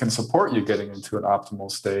that can support you getting into an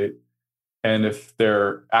optimal state. And if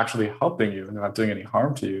they're actually helping you and they're not doing any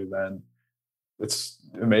harm to you, then it's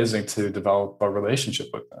amazing to develop a relationship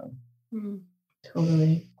with them.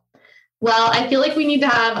 Totally. Well, I feel like we need to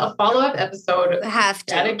have a follow-up episode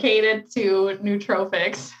dedicated to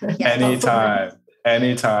nootropics.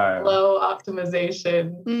 Anytime. Low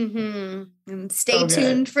optimization. And stay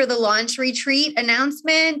tuned for the launch retreat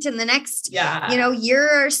announcement in the next,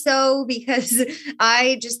 year or so, because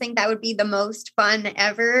I just think that would be the most fun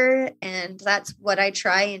ever. And that's what I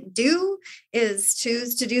try and do, is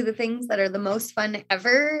choose to do the things that are the most fun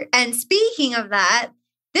ever. And speaking of that,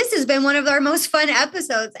 this has been one of our most fun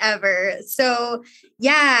episodes ever. So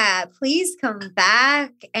please come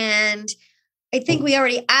back. And I think we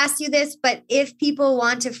already asked you this, but if people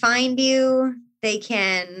want to find you, they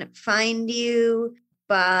can find you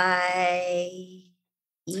by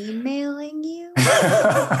emailing you.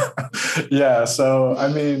 Yeah. So, I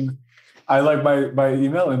mean, I like my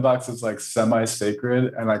email inbox is like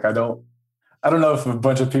semi-sacred. And like, I don't know if a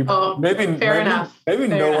bunch of people, maybe no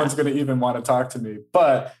one's going to even want to talk to me,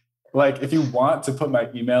 but like, if you want to put my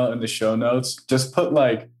email in the show notes, just put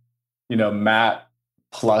like, Matt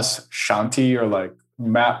plus Shanti or like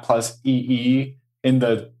Matt plus EE in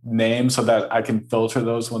the name so that I can filter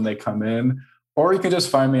those when they come in. Or you can just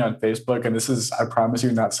find me on Facebook. And this is, I promise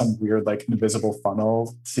you, not some weird, like invisible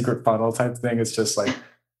funnel, secret funnel type thing. It's just like,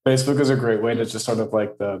 Facebook is a great way to just sort of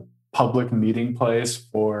like the public meeting place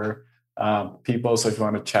for people. So if you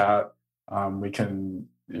want to chat, we can,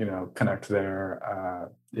 connect there.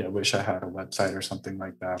 Wish I had a website or something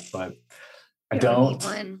like that, but I don't.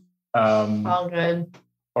 All good.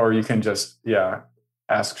 Or you can just,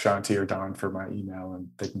 ask Shanti or Don for my email and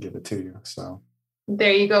they can give it to you. So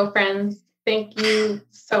there you go, friends. Thank you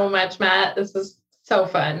so much, Matt. This was so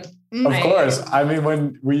fun. Of course. I mean,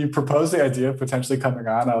 when we proposed the idea of potentially coming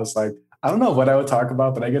on, I was like, I don't know what I would talk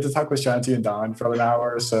about, but I get to talk with Shanti and Don for an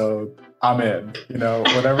hour. So I'm in,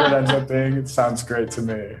 whatever it ends up being, it sounds great to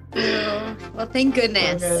me. Well, thank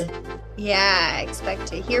goodness. I expect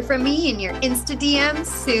to hear from me in your Insta DMs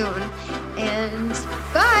soon. And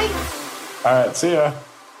bye. All right. See ya.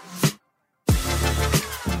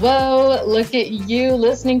 Whoa, look at you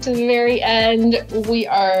listening to the very end. We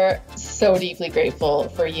are so deeply grateful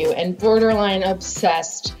for you and borderline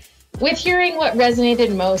obsessed with hearing what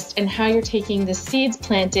resonated most and how you're taking the seeds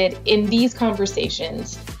planted in these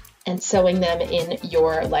conversations and sowing them in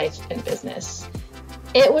your life and business.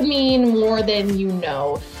 It would mean more than you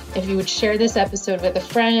know if you would share this episode with a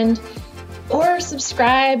friend or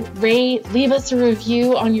subscribe, rate, leave us a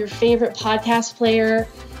review on your favorite podcast player.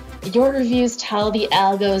 Your reviews tell the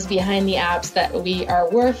algos behind the apps that we are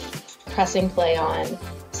worth pressing play on.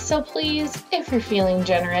 So please, if you're feeling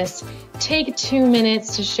generous, take 2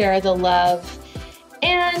 minutes to share the love.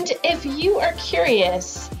 And if you are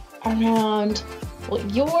curious around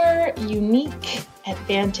what your unique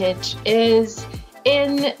advantage is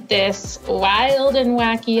in this wild and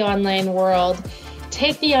wacky online world,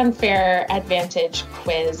 take the Unfair Advantage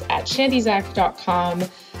quiz at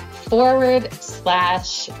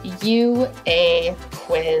shantyzak.com/UA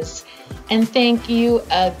quiz. And thank you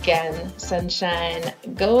again, sunshine.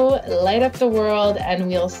 Go light up the world, and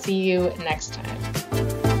we'll see you next time.